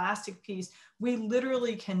 the plastic piece, we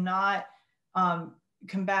literally cannot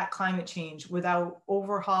combat climate change without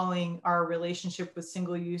overhauling our relationship with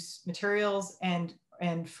single-use materials and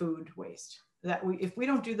food waste. If we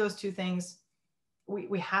don't do those two things,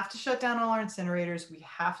 we have to shut down all our incinerators. We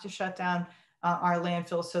have to shut down our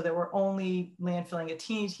landfills so that we're only landfilling a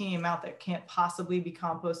teeny amount that can't possibly be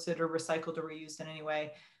composted or recycled or reused in any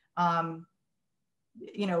way.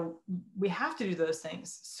 You know, we have to do those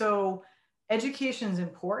things. So education is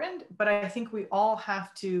important, but I think we all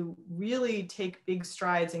have to really take big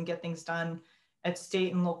strides and get things done at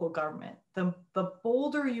state and local government. The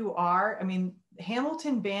bolder you are, I mean,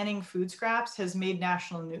 Hamilton banning food scraps has made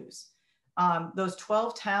national news. Those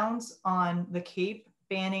 12 towns on the Cape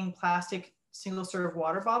banning plastic single-serve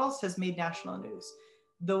water bottles has made national news.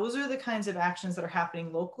 Those are the kinds of actions that are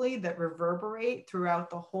happening locally that reverberate throughout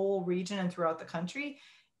the whole region and throughout the country.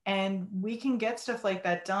 And we can get stuff like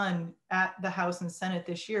that done at the House and Senate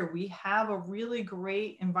this year. We have a really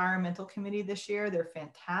great environmental committee this year. They're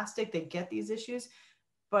fantastic. They get these issues,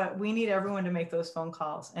 but we need everyone to make those phone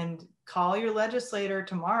calls and call your legislator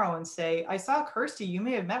tomorrow and say, I saw Kirstie, you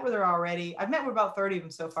may have met with her already. I've met with about 30 of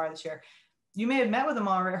them so far this year. You may have met with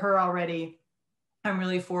her already. I'm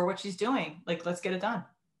really for what she's doing. Like, let's get it done.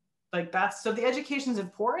 Like so the education is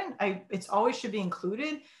important. It's always should be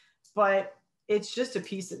included, but it's just a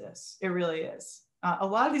piece of this. It really is. A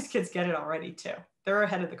lot of these kids get it already too. They're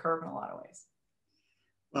ahead of the curve in a lot of ways.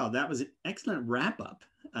 Well, that was an excellent wrap up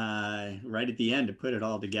right at the end to put it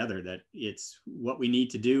all together, that it's what we need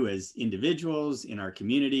to do as individuals in our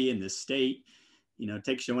community, in this state, you know,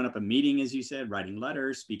 take showing up a meeting, as you said, writing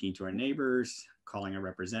letters, speaking to our neighbors, calling our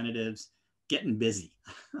representatives, getting busy.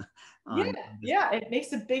 Yeah, it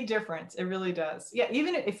makes a big difference. It really does. Yeah,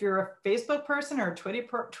 even if you're a Facebook person or a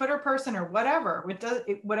Twitter person or whatever,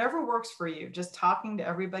 whatever works for you, just talking to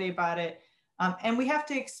everybody about it. And we have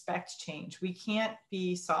to expect change. We can't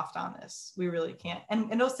be soft on this. We really can't.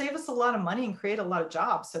 And it'll save us a lot of money and create a lot of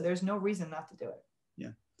jobs. So there's no reason not to do it.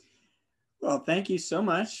 Yeah. Well, thank you so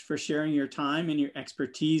much for sharing your time and your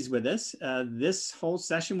expertise with us. This whole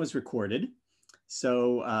session was recorded.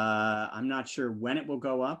 So I'm not sure when it will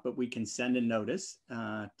go up, but we can send a notice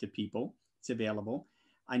to people. It's available.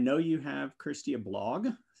 I know you have, Kirstie, a blog.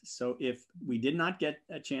 So if we did not get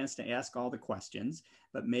a chance to ask all the questions,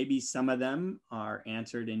 but maybe some of them are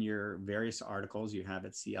answered in your various articles you have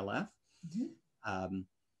at CLF. Mm-hmm.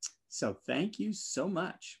 So thank you so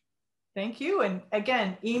much. Thank you. And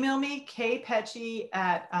again, email me,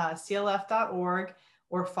 kpecci@clf.org.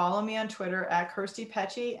 or follow me on Twitter @Kirstie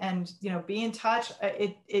Pecci, and be in touch.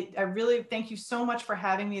 I really thank you so much for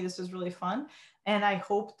having me. This was really fun. And I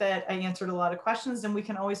hope that I answered a lot of questions, and we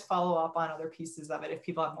can always follow up on other pieces of it if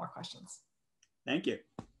people have more questions. Thank you.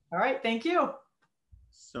 All right, thank you.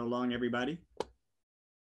 So long, everybody.